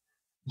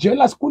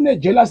 Jealous kune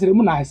jealous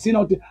remunhu asina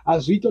kuti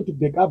azviita kuti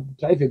back up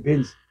drive a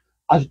Benz.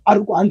 Ari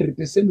ku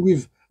 100%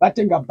 with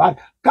vatenga bar.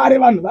 Kare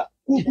vanhu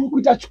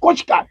kuita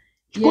chikochikari.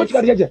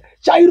 Chikochikari chacho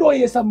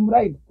chairoyesa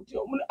muraini kuti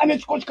ane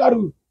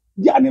chikochikari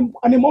ndi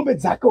ane mombe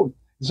dzake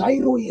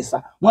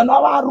zvairoyesa. Mwana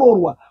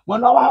wavarorwa,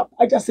 mwana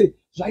waaita se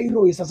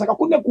zvairoyesa. Saka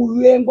kune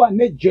kuvengwa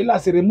ne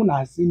jealous remunhu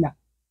asina.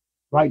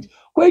 Right?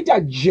 Koita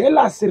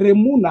jealous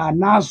remunhu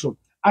anazo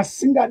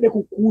asingade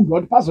kukundwa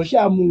kuti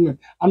pazoshaya mumwe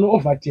ano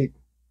overtake.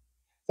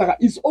 Saka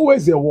it's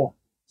always a war.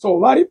 So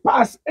vari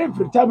pass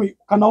every time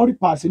kana uri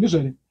pass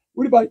ndizvo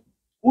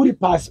uri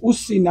pass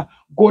usina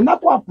gona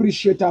ku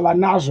appreciate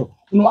vanazvo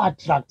uno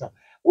attracta.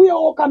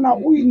 Uyewo kana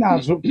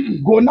uinazvo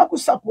gona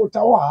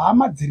kusupportawo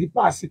hama dziri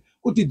pasi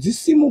kuti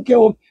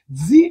dzisimukewo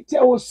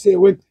dziitewo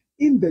sewe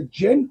in the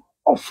journey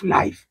of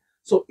life.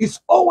 So it's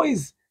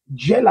always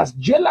jealous.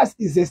 Jealous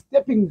is a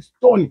stepping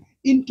stone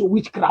into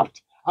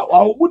witchcraft.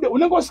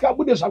 Unenge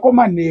usikabude zvako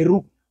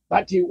manheru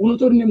but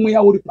unotori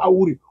nemweya uri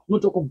pauri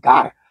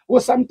unotokugara.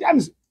 Or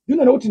sometimes you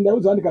know kuti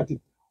ndaudza ndikati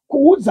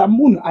kuudza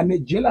munhu ane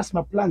jealous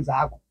maplans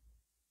ako.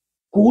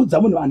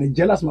 Kuudza munhu ane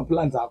jealous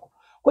maplans ako.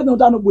 Kwenda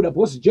kuti anobuda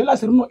because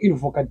jealous rino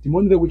invoke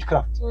demon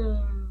rewitchcraft.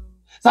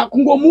 Saka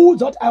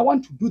kungomuudza kuti I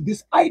want to do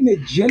this, aine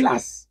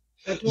jealous.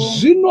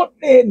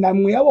 Zvinode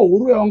namweya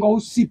wehuru yawanga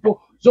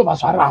usipo zvobva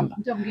zvaramba.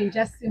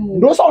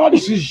 Ndosaona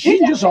kuti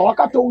zvizhinji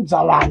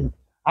zvawakatoudza vanhu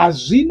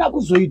hazvina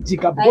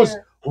kuzoitika because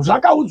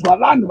zvakaudzwa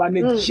vanhu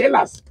vane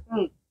jealous.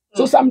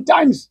 So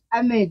sometimes,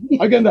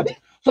 again that.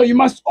 So you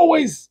must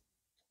always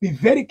be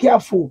very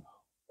careful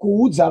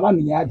kuudza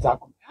vanhu nyaya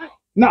dzako.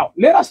 Now,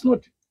 let us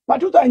not,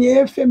 patuta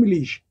nyaya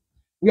family issue.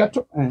 We are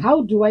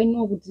how do I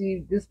know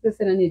that this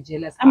person is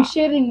jealous? I'm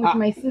sharing with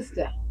my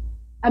sister.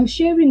 I'm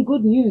sharing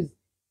good news.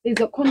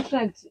 There's a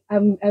contract.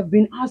 I've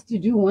been asked to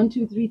do 1,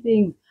 2, 3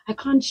 things. I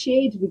can't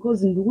share it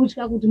because in the which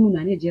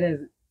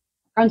jealous.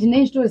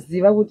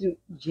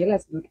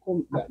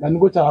 Jealous.com.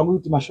 Nanigota hangu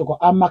kuti mashoko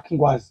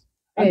amakingwazi.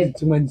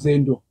 Anditsimwe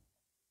nzendo.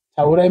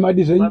 Taurai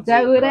madizvenyu.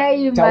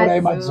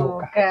 Taurai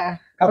madzoka.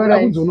 Kapera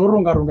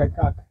kunzonoronga ronga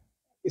kaka.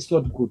 It's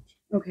not good.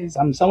 Okay.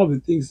 Some of the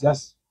things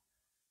just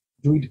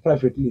do it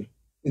privately,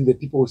 and the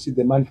people will see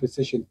the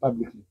manifestation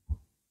publicly.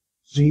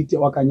 So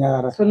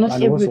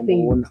not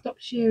everything. Stop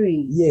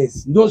sharing.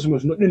 Yes, those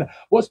was not.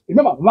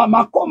 Remember,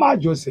 Makoma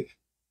Joseph,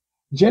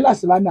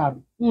 jealous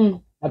vanaro.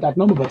 But at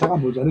number bataka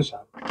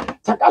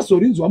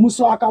takazorinzwa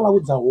muso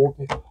akalaudza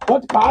hope.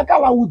 But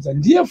paakalaudza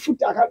ndiye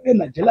futi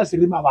akadena jealous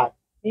rima vanhu.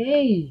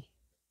 Hey.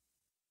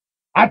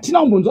 Atina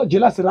kumbonzwa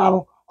jealous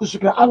raro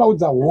kusvikira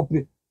alaudza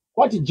hope.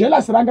 What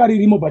jealous ranga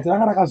ririmo but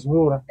ranga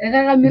rakazorora.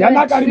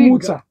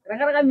 Ndakarimutsa.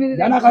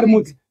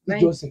 Ndakarimutsa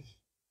Joseph.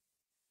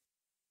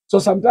 So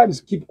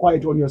sometimes keep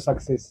quiet on your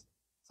success.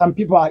 Some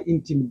people are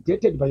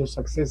intimidated by your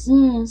success.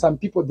 Some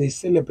people they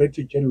celebrate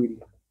you genuinely.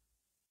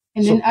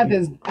 And then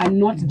others are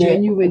not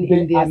genuine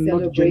in their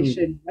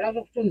celebration.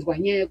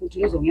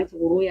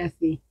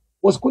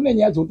 Was kune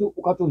nyaya dzokuti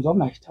ukatonzwa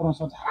munhu achitaura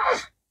kuti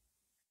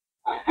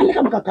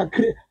aneka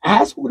mukakakre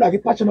haasi kuda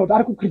kepachana kuti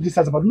ari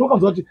kukriticize but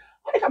unokanzwa kuti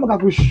aneka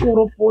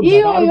mukakushoropodza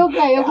iyo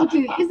yoga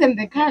yekuti isn't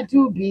the car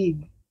too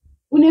big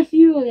une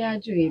fuel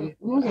yacho here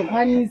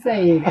unozokwanisa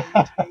here.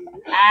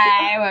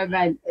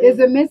 There's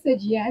a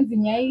message here hanzi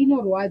nyaya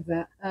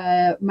inorwadza.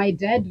 My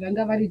dad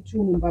vanga vari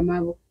 2 mumba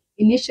mavo.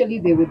 Initially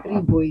there were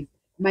 3 boys,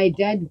 my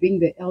dad being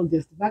the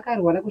eldest.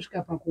 Vakarwara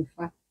kusvika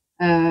pakufa.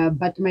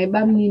 But my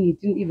bamnini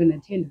didn't even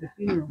attend the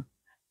funeral.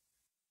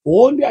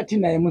 Hondo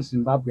yatinaye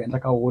muZimbabwe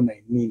yandakaona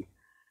inini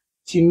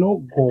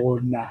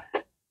tinogona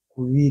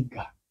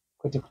kuviga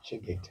kwete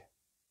kuchengeta.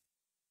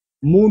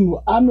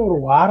 Munhu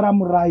anorwara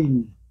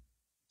muraini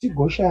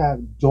tigoshaya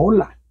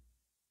 $1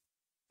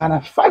 kana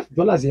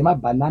 $5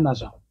 yemabanana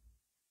zvawo.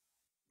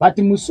 But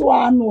musi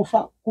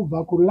waanofa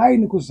kubva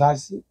kulaini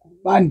kuzasi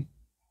kubani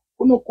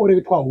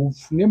kunokorekwa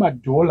hupfu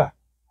nemadhola.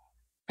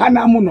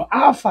 Kana munhu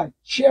afa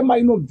chema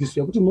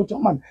inobviswa yekuti munoti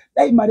man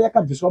dai mari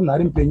yakabviswa munhu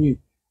ari mupenyu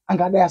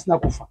angadai asina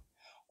kufa.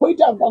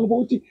 Koita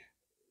kuti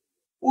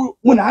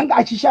munhu anga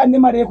achishaya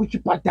nemari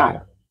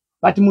yekuchipatara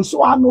but musi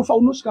waanofa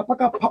unosvika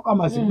pakapakwa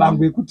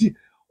mazibangwe ekuti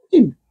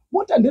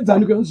mota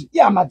ndedzani kwenzi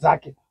ihama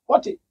dzake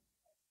kuti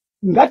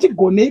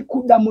ngatigonei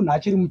kuda munhu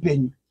achiri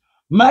mupenyu.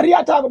 Mari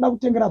yatakuda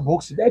kutengera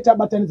box dai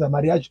tabatanidza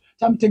mari yacho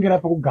tamutengera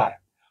pekugara.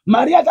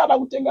 Mari yatakuda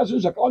kutenga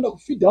zvinhu zvakawanda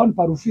kufeed down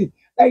parufi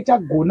dai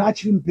tagona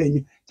achiri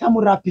mupenyu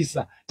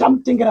tamurapisa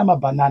tamutengera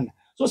mabanana.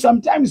 So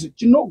sometimes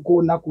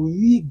tinogona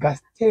kuviga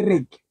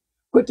stereki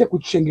kwete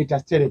kuchengeta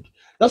stereki.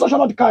 That's why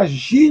kuti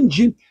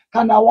kazhinji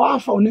kana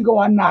wafa unenge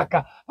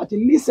wanaka but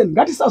listen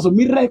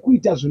ngatisazomirirai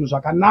kuita zvinhu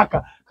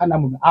zvakanaka kana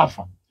munhu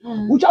afa.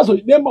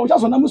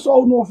 Uchazona musi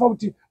waunofa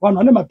kuti vanhu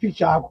vane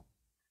mapicture ako.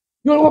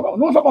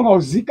 Unofa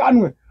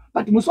pangazikanwe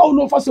but musi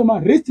waunofa soma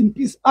rest in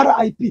peace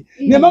RIP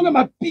nemamwe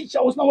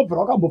mapicture usina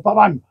kubvira wakambopa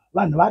vanhu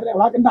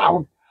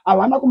vakanawo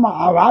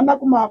havana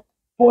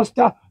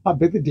kumaposta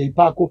pabirthday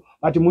pako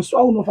but musi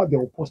waunofa they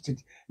will post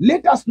it.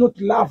 Let us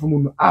not love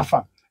munhu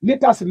afa.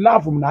 Let us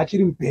love munhu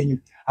achiri mupenyu.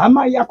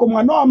 Hama yako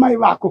mwana wamai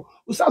vako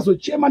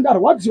usazochema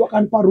ndarwadziwa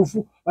kani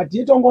parufu but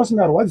yete wanga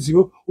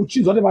usingarwadziwe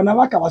uchinzwa kuti vana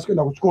vake havasi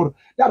kuenda kuchikoro.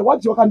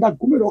 Ndarwadziwa kani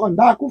ndagumirwa kani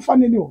ndakufa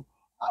neniwo.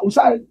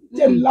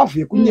 Usate love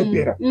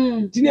yekunyepera.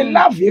 Tine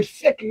love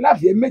yefake,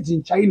 love yemade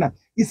in China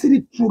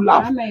isiri true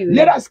love.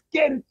 Let us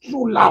carry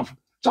true love.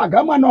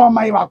 Tsvaga mwana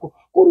wamai vako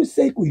kuri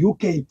sei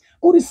ku-UK,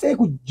 kuri sei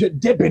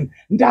ku-Durban,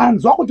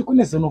 ndanzwa kuti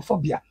kune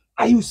xenophobia.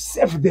 Are you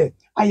safe there?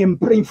 I am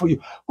praying for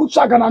you.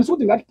 Kutsvaga nansi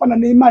kuti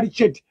ngatipanane mari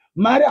chete.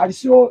 Mari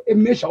harisiyo a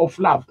measure of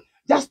love.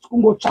 Just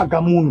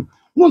kungotsvaga munhu.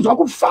 Unonzwa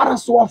kufara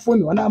so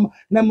wafoniwa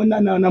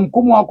na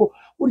mukoma wako.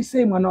 Uri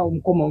sei mwana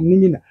mukoma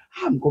unin'ina?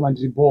 Mukoma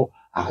ndiri bo.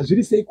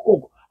 Zviri sei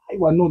koko? I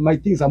know my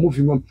things are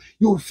moving on.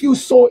 You feel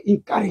so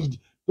encouraged.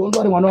 Don't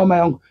worry mwana wamai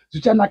wangu.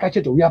 Zvichanaka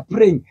chete. We are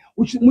praying.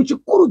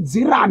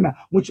 Muchikurudzirana,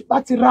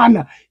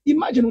 muchibatsirana.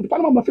 Imagine kuti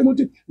pana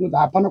mafamily kuti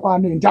hapana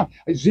kwaanoenda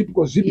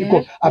zvipiko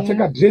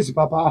apfeka dress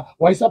papa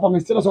waisa pamwe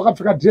stela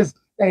zvakapfeka dress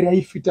dai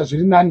raifita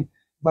zviri nani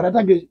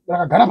baratange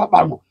rakagara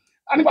pabango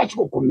anenge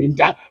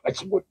vachingogomenda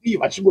vachingodii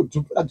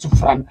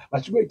vachingodzupfurana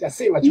vachingoita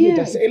sei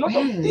vachingoita sei, a lot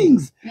of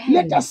things.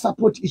 Let us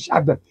support each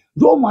other.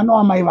 Ndo mwana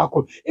wamai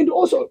vako. And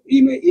also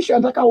imwe ishu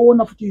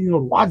yandakaona futi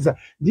inorwadza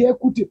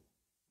ndeyekuti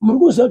muri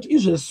kuziva kuti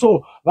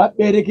izveso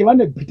vabereki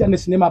vane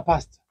bitterness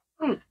nemapastor.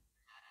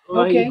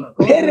 Okay.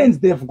 Parents,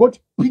 they've got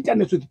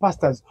bitterness with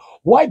pastors.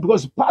 Why?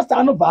 Because pastor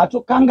anobva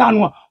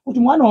atokanganwa kuti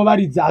mwana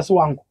wavaridzi asi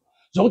wangu.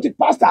 Zvokuti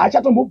pastor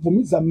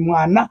hachatombobvumidza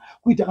mwana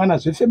kuita kana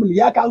zvefamily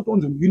yake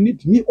akutonzi you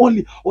need me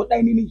only,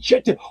 odai nini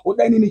chete,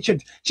 odai nini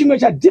chete. Chimwe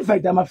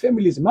chadivide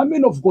mafamilies,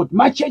 men of God,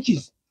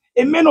 churches.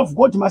 A man of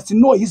God must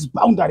know his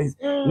boundaries.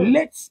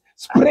 Let's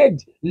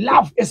spread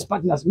love as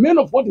partners. Men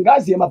of God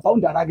ngaziye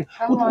maboundary ake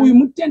kuti uyu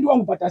mutendi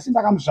wangu but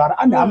asindakamuzvara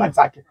ane hama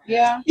dzake.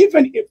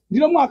 Even if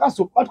ndino mumwe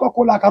akazobatwa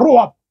kola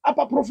akarohwa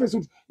apa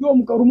professor kuti iwo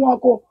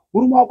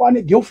murume wako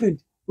ane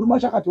girlfriend, murume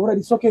wacho akati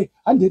already it's okay,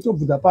 handeti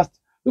obvudza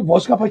pastor ndobva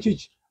wasvika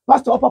pachechi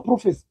pastor wapa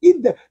prophecy.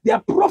 There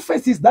are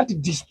prophecies that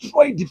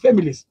destroy the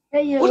families.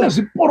 Kune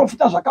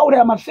zviprofita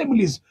zvakauraya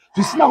mafamilies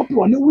zvisina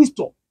kupiwa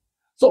newisdom.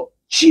 So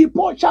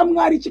chipo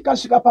chamwari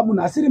chikasvika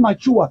pamunhu asiri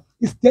mature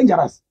is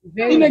dangerous.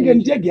 Inenge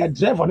ndege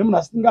yadriver nemunhu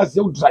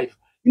asingazive kudrive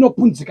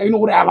inopunzika,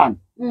 inouraya vanhu.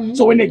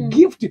 So when a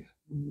gift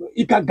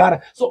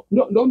ikagara, so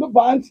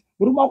ndobva anzi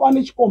murume wako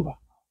ane chikomba,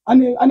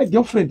 ane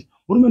girlfriend,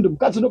 murume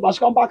ndomukadzi ndobva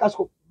asvika mumba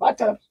akasvika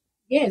bata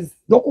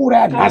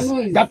ndokuuraya nhasi.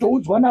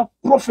 Ndatoudzwa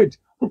naprofet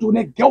kuti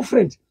une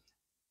girlfriend.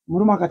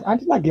 Murume akati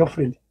handina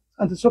girlfriend.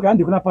 Anzi soke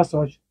handi kuna pastor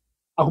wacho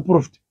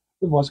akuprofita.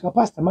 Ndobva wasvika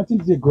pastor mati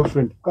ndine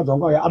girlfriend. Mukadzi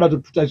wangu ada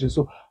kutotuta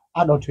izvo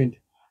ada kutoenda.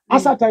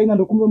 Asati aina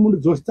ndokumbe munhu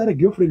dzositare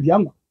girlfriend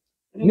yangu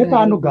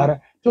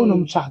nepaanogara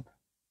tounomutsvaga.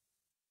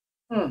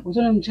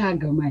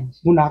 Utonomutsvaga manje.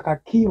 Munhu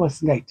akakiwa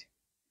singaiti.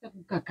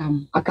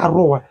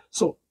 Akarohwa.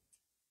 So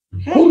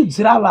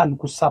kurudzira vanhu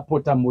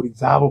kusapota mhuri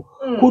dzavo,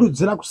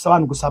 kurudzira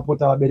vanhu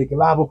kusapota vabereki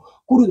vavo,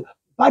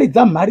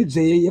 paridza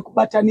mharidzo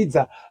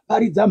yekubatanidza,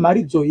 paridza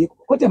mharidzo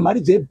kwete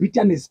mharidzo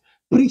yebitterness.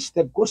 Preach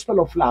the gospel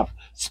of love,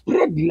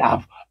 spread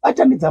love,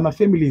 batanidza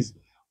mafamilies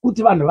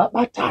kuti vanhu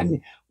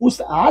vabatane.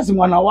 Haazi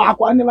mwana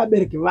wako ane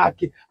vabereki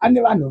vake,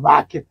 ane vanhu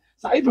vake.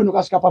 Sa even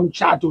ukasvika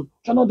pamuchato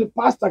uchaona kuti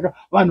pastor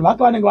vanhu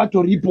vake vanenge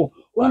vatoripo,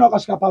 unoona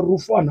ukasvika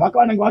parufu vanhu vake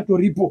vanenge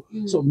vatoripo.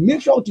 So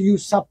make sure kuti you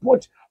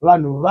support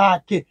vanhu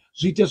vake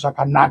zviite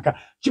zvakanaka.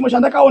 Chimwe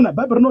chandakaona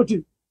Bible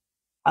rinoti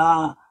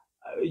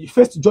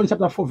 1 John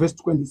chapter 4 verse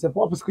 20, it's a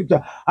powerful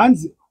scripture.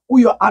 Hanzi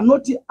uyo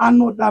anoti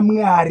anoda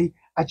Mwari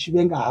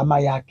achivenga hama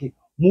yake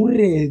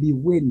murevi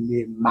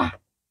wenhema.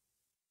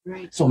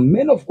 So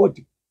men of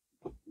God,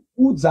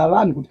 udza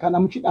vanhu kuti kana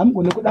muchida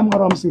mugone kuda Mwari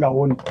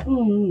wamusingaoni,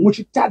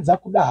 muchitadza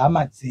kuda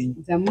hama dzenyu.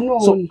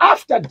 So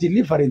after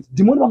deliverance,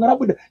 demoni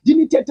vangarabuda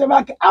ndini tete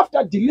vake.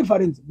 After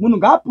deliverance munhu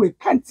ngaapiwe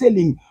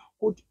counseling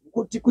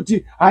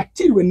kuti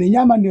hatirwe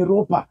nenyama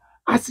neropa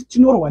asi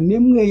tinorwa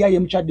nemweya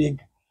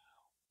yemuchadenga.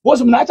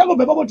 Bosi munhu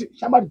achangobva kuti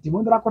shamari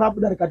demoni rako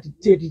rabuda rikati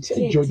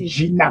tete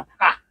Georgina.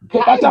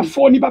 Tobata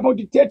foni papa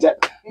kuti tete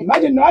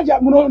manje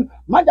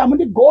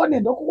mundigone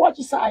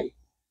ndokuwachisai.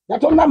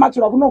 Ndatoona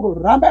matsura kunoko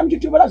ramba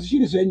muchitivora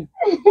zvishiri zvenyu.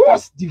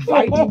 That's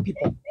dividing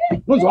people.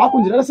 Nonzo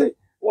wakunzira se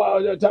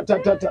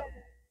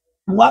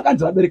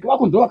mwakanzi vabereki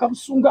vako ndo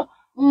vakamusunga.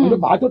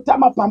 Ndobva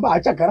atotama pamba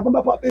hachagara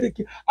pamba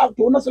pabereki.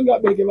 Akutoona songe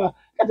vabereki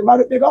kati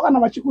vabereki vako kana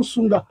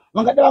vachikusunga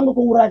vangade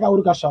vangokuuraya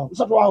kauri kashawa.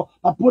 Usati wavo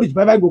maporridge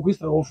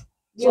vaingokuisira off.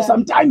 So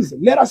sometimes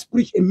let us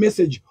preach a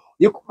message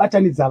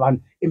yekubatanidza vanhu,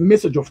 a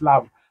message of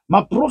love.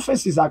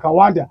 Prophecies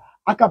akawanda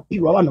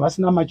akapiwa vanhu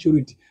vasina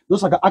maturity.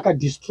 Those aka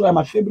destroy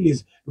my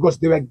families because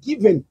they were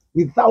given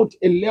without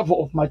a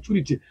level of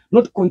maturity,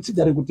 not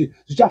considering kuti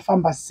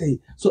zvichafamba sei.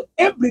 So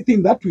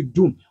everything that we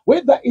do,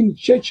 whether in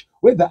church,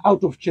 whether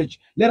out of church,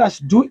 let us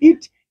do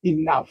it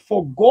in love.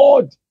 For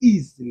God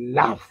is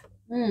love.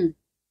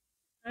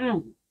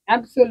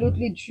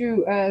 Absolutely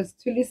true.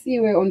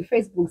 Tulisiwe on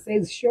Facebook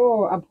says,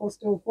 sure,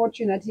 Apostle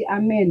Fortunately,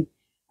 amen.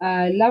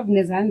 Love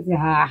Nezanzi,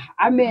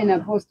 amen,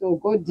 Apostle,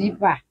 go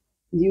deeper.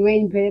 Ndiwe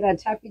impera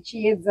Tafi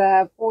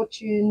Chieza,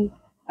 Fortune,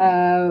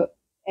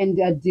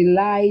 and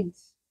Delight.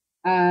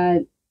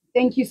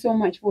 Thank you so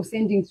much for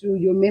sending through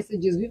your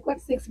messages. We've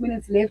got 6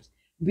 minutes left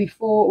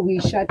before we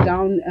shut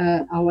down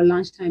our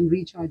lunchtime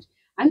recharge.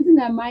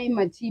 Andina Mai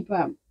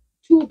Matipa,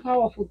 two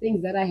powerful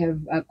things that I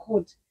have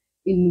caught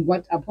in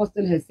what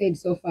Apostle has said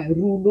so far.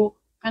 Rulo,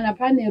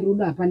 kanapane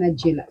rulo, apana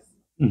jealous.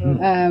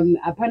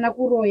 Apana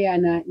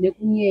kuroyana,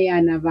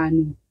 nekunyeyana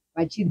vanu,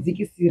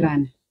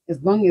 vachidzikisirana.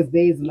 As long as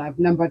there is love.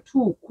 Number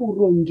two,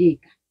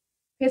 kurongeka.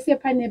 Pese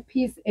pane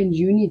peace and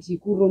unity,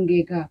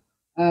 kurongeka,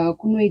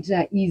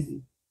 kunoita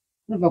easy.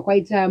 Kunova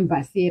kwaita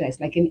mbasera, it's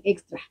like an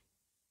extra.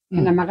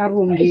 Kana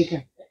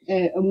makarongeka.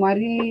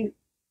 Mwari,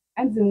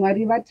 anzi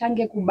Mwari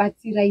vatange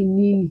kubatsira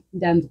inini,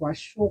 ndanzwa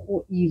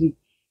shoko iri.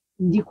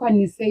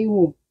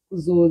 Ndikwaniseiwo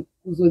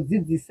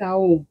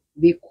kuzodzidzisawo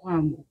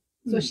bekwangu.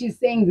 So she's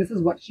saying this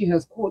is what she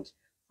has caught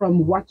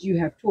from what you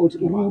have taught.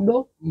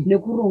 Rudo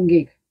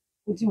nekurongeka.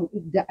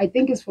 I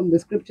think it's from the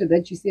scripture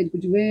that you said,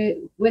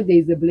 where there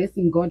is a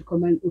blessing, God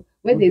commands.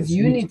 Where there is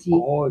unity,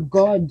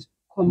 God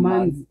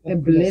commands a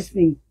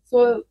blessing.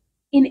 So,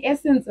 in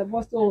essence,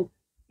 Apostle,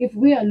 if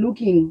we are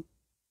looking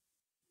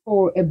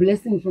for a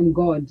blessing from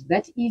God,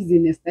 that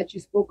easiness that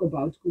you spoke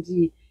about,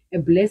 Kuti, a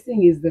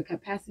blessing is the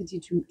capacity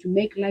to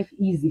make life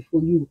easy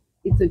for you.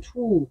 It's a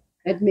tool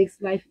that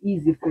makes life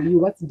easy for you.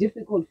 What's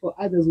difficult for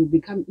others will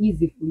become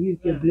easy for you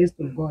if you're blessed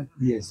of God.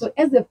 Yes. So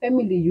as a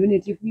family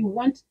unit, if we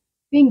want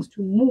things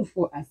to move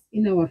for us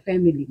in our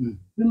family,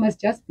 we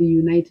must just be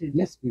united.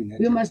 Let's be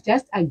united. We must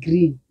just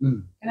agree.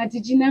 Kana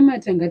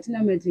tichinamata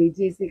ngatinamata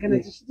itese, kana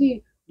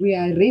tichiti we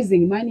are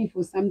raising money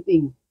for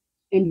something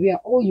and we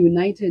are all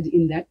united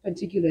in that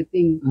particular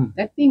thing,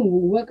 that thing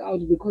will work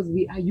out because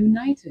we are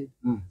united.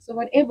 So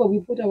whatever we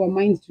put our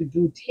minds to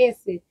do,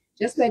 tese,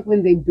 just like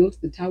when they built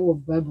the Tower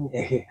of Babel,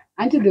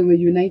 until they were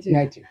united.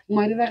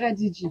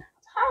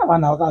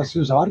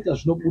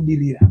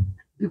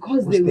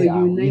 Because they were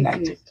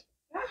united.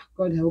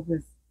 God help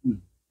us.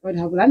 God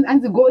help us.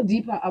 And to go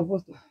deeper,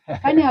 Apostle.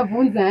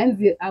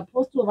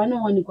 Apostle, I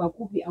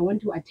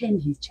want to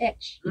attend his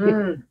church.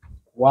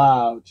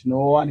 Wow,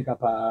 tinowanika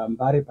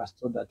pambare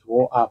pastor that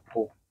war up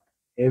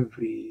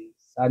every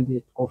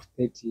Sunday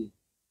 12:30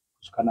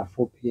 kusukana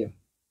 4 p.m.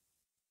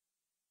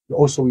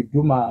 Also, we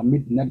do my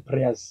midnight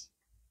prayers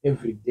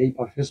every day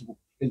on Facebook.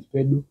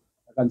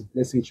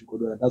 Blessing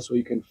Chigodora. That's where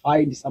you can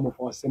find some of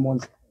our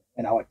sermons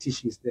and our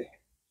teachings there.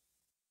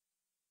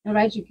 All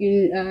right, you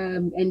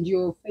can and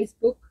your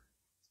Facebook?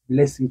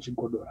 Blessing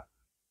Chigodora.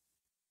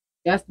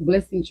 Just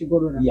Blessing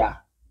Chigodora. Yeah.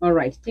 All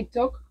right.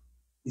 TikTok?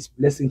 It's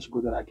Blessing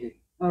Chigodora again.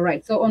 All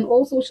right. So on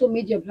all social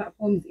media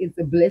platforms, it's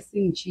a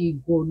Blessing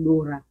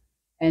Chigodora.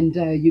 And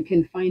you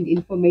can find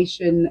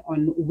information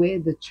on where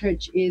the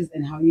church is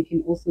and how you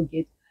can also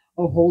get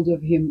a hold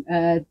of him.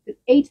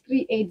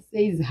 838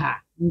 says,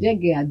 ha,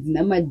 ndege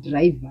adzinama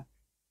driver.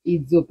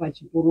 Idzo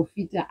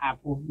pachiporofita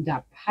apo.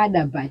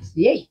 Ndapada but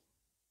yay.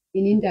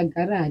 Ini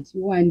ndagara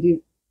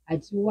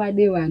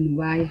atiwade vanhu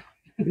vaya.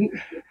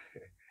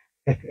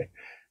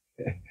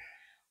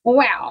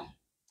 Wow.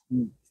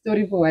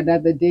 Story for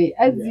another day.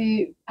 As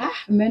the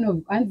men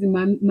of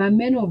my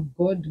men of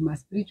God, my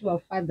spiritual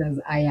fathers,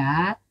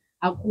 aya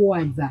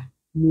akuwadza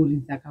muri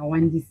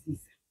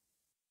dzakawandisisa.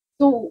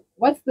 So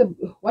what's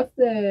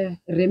the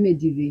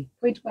remedy there?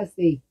 Point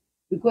say,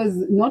 because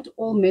not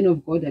all men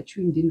of God are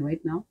tuned in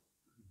right now,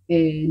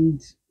 and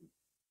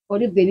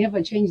what if they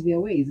never change their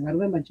ways? My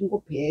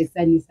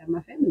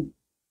family.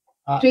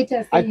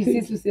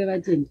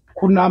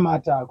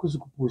 Kunamata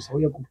kusikupusa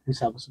uye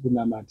kupusa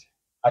kusikunamata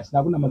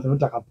atina kunamata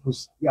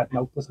notakapusa uye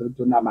atina kupusa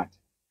kutonamata.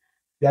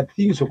 There are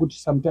things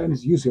which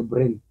sometimes use your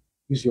brain,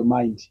 use your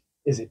mind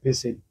as a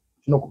person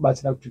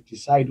to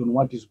decide on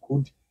what is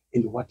good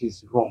and what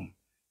is wrong.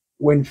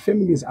 When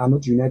families are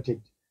not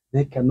united,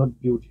 they cannot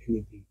build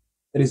anything.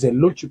 There is a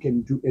lot you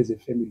can do as a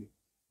family.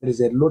 There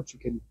is a lot you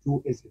can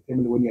do as a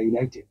family when you are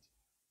united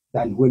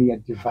than when you are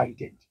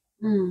divided.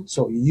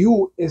 So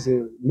you as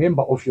a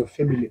member of your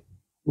family,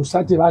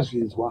 usati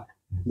vazvinzwa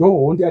ndo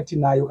hondi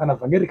atinayo kana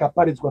vhangeri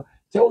kaparidzwa,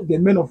 tell the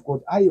men of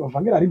God, I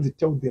vhangeri arinzi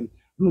tell them,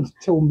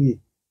 tell me,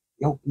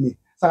 help me.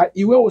 Saka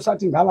iwe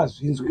usati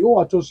ngavazvinzwa, iwe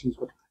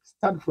watozvinzwa,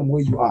 start from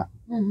where you are.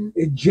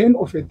 A journey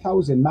of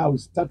 1,000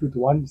 miles start with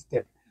one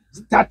step.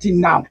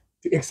 Starting now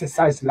to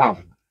exercise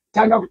love.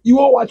 Tanga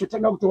iwe wacho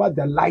tanga kutova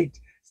the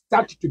light.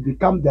 Start to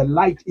become the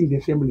light in the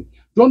family.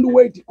 Don't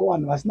wait ko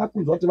vanhu vasina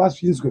kunzwa kuti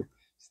vazvinzwe.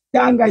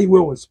 Tanga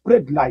iwewe,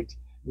 spread light.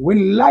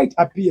 When light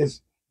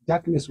appears,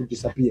 darkness will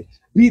disappear.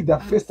 Be the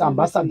first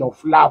ambassador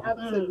of love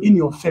in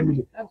your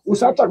family.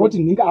 Usata kuti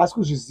ninga asi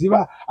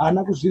kuzviziva,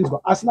 ana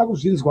kuzvinzwa, asina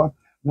kuzvinzwa,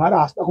 Mwari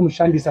asina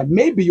kumushandisa.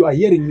 Maybe you are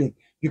hearing me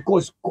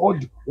because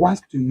God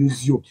wants to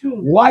use you.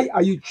 Why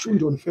are you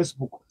tuned on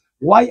Facebook?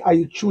 Why are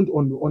you tuned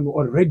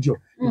on radio?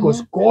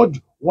 Because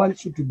God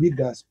wants you to be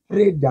the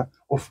spreader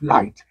of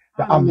light,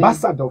 the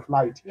ambassador of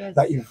light,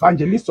 the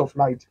evangelist of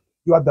light.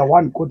 You are the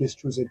one God has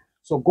chosen.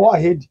 So go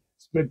ahead,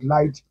 spread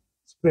light,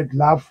 spread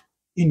love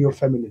in your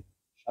family.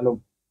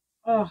 Shalom.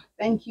 Oh,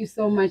 thank you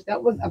so much.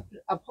 That was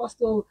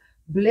Apostle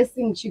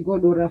Blessing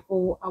Chigodora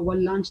for our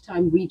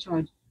lunchtime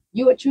recharge.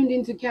 You are tuned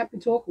into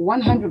Capital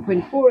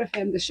 100.4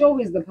 FM. The show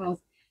is The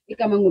Pulse.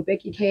 Ikamangu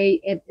Becky K.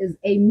 It is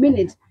a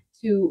minute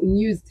to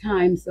news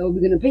time. So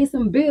we're going to pay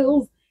some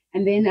bills.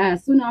 And then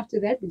soon after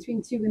that,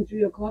 between 2 and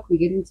 3 o'clock, we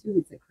get into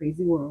It's a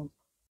Crazy World.